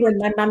up in England,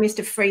 my mum used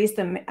to freeze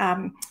them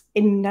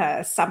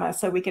in summer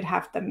so we could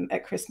have them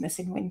at Christmas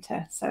in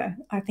winter. So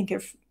I think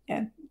of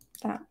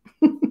that.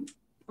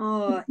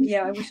 Oh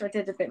yeah, I wish I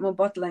did a bit more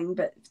bottling,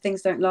 but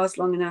things don't last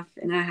long enough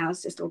in our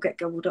house. Just all get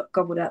gobbled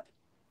up.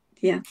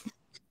 Yeah,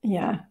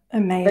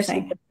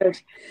 amazing.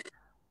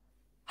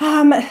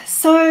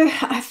 So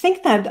I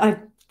think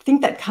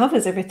that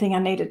covers everything I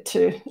needed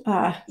to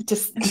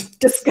just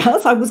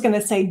discuss. I was going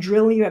to say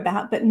drill you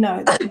about, but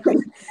no, that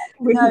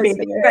wouldn't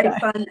be great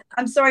fun.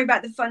 I'm sorry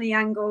about the funny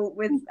angle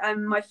with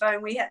my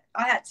phone.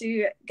 I had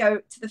to go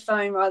to the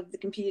phone rather than the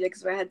computer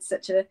because we had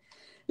such a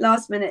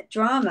last-minute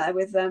drama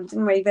with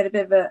didn't we? We've had a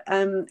bit of a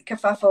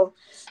kerfuffle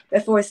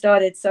before I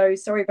started. So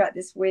sorry about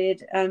this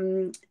weird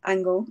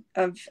angle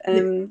of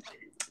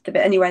but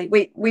anyway,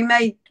 we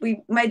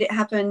made it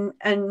happen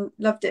and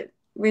loved it.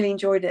 Really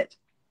enjoyed it.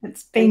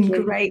 It's been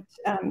great.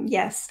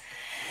 Yes.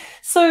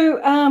 So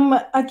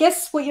I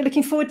guess what you're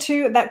looking forward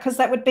to, because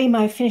that would be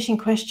my finishing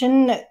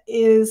question,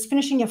 is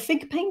finishing your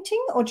fig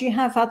painting, or do you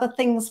have other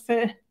things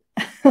for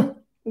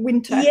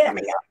winter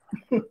coming up?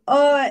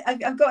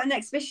 I've got an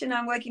exhibition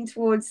I'm working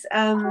towards in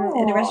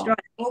a restaurant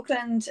in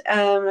Auckland.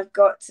 I've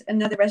got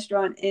another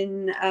restaurant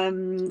in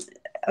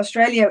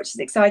Australia, which is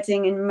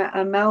exciting, in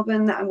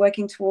Melbourne, that I'm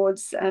working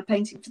towards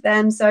painting for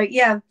them. So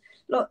yeah,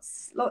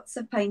 lots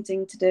of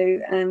painting to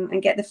do,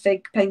 and get the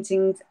fig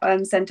painting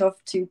sent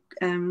off to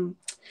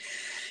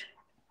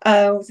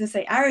I was going to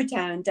say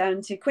Arrowtown,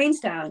 down to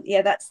Queenstown.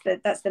 Yeah, that's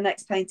the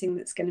next painting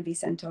that's going to be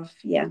sent off.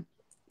 Yeah.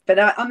 But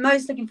I'm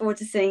most looking forward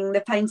to seeing the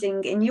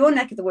painting in your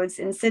neck of the woods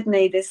in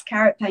Sydney, this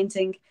carrot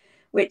painting,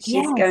 which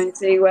is going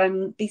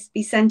to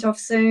be sent off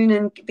soon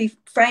and be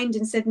framed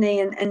in Sydney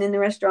and in the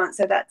restaurant.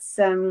 So that's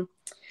I'm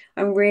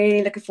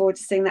really looking forward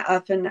to seeing that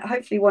up, and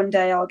hopefully one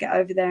day I'll get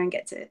over there and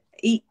get to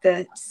eat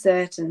the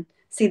dessert and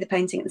see the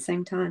painting at the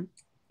same time.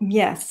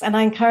 Yes, and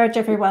I encourage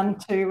everyone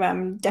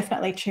to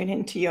definitely tune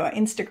into your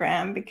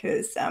Instagram,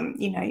 because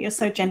you're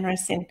so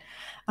generous in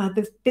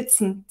the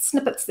bits and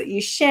snippets that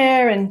you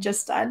share, and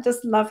I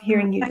just love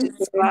hearing you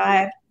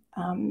describe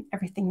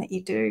everything that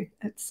you do.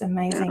 It's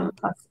amazing.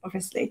 Plus,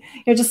 obviously,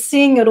 just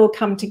seeing it all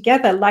come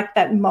together, like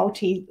that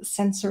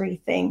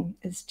multi-sensory thing,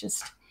 is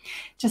just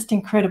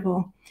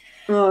incredible.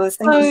 Oh,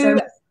 thank you so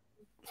much.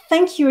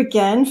 Thank you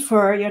again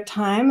for your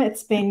time.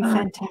 It's been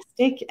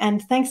fantastic.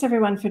 And thanks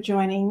everyone for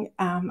joining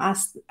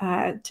us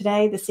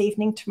today, this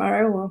evening,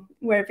 tomorrow, or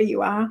wherever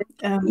you are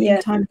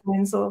in time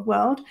zones or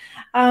world.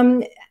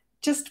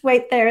 Just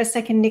wait there a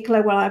second,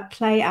 Nicola, while I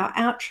play our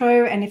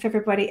outro. And if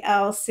everybody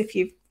else, if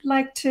you'd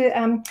like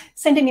to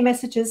send any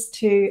messages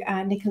to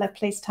Nicola,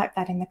 please type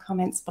that in the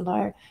comments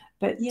below.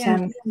 But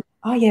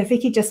oh yeah,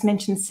 Vicky just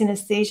mentioned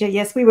synesthesia.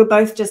 Yes, we were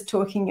both just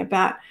talking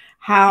about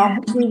how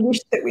we wish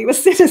that we were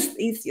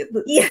synesthesia.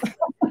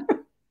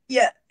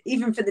 Yeah,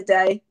 even for the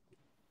day.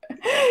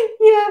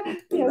 Yeah,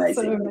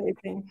 so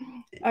amazing.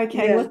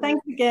 Okay, well,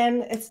 thanks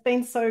again. It's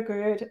been so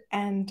good.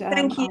 And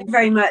thank you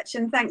very much.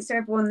 And thanks to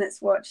everyone that's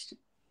watched.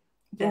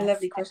 And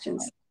lovely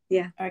questions.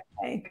 Yeah.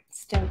 Okay,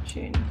 stay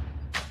tuned.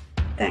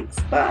 Thanks.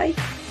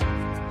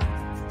 Bye.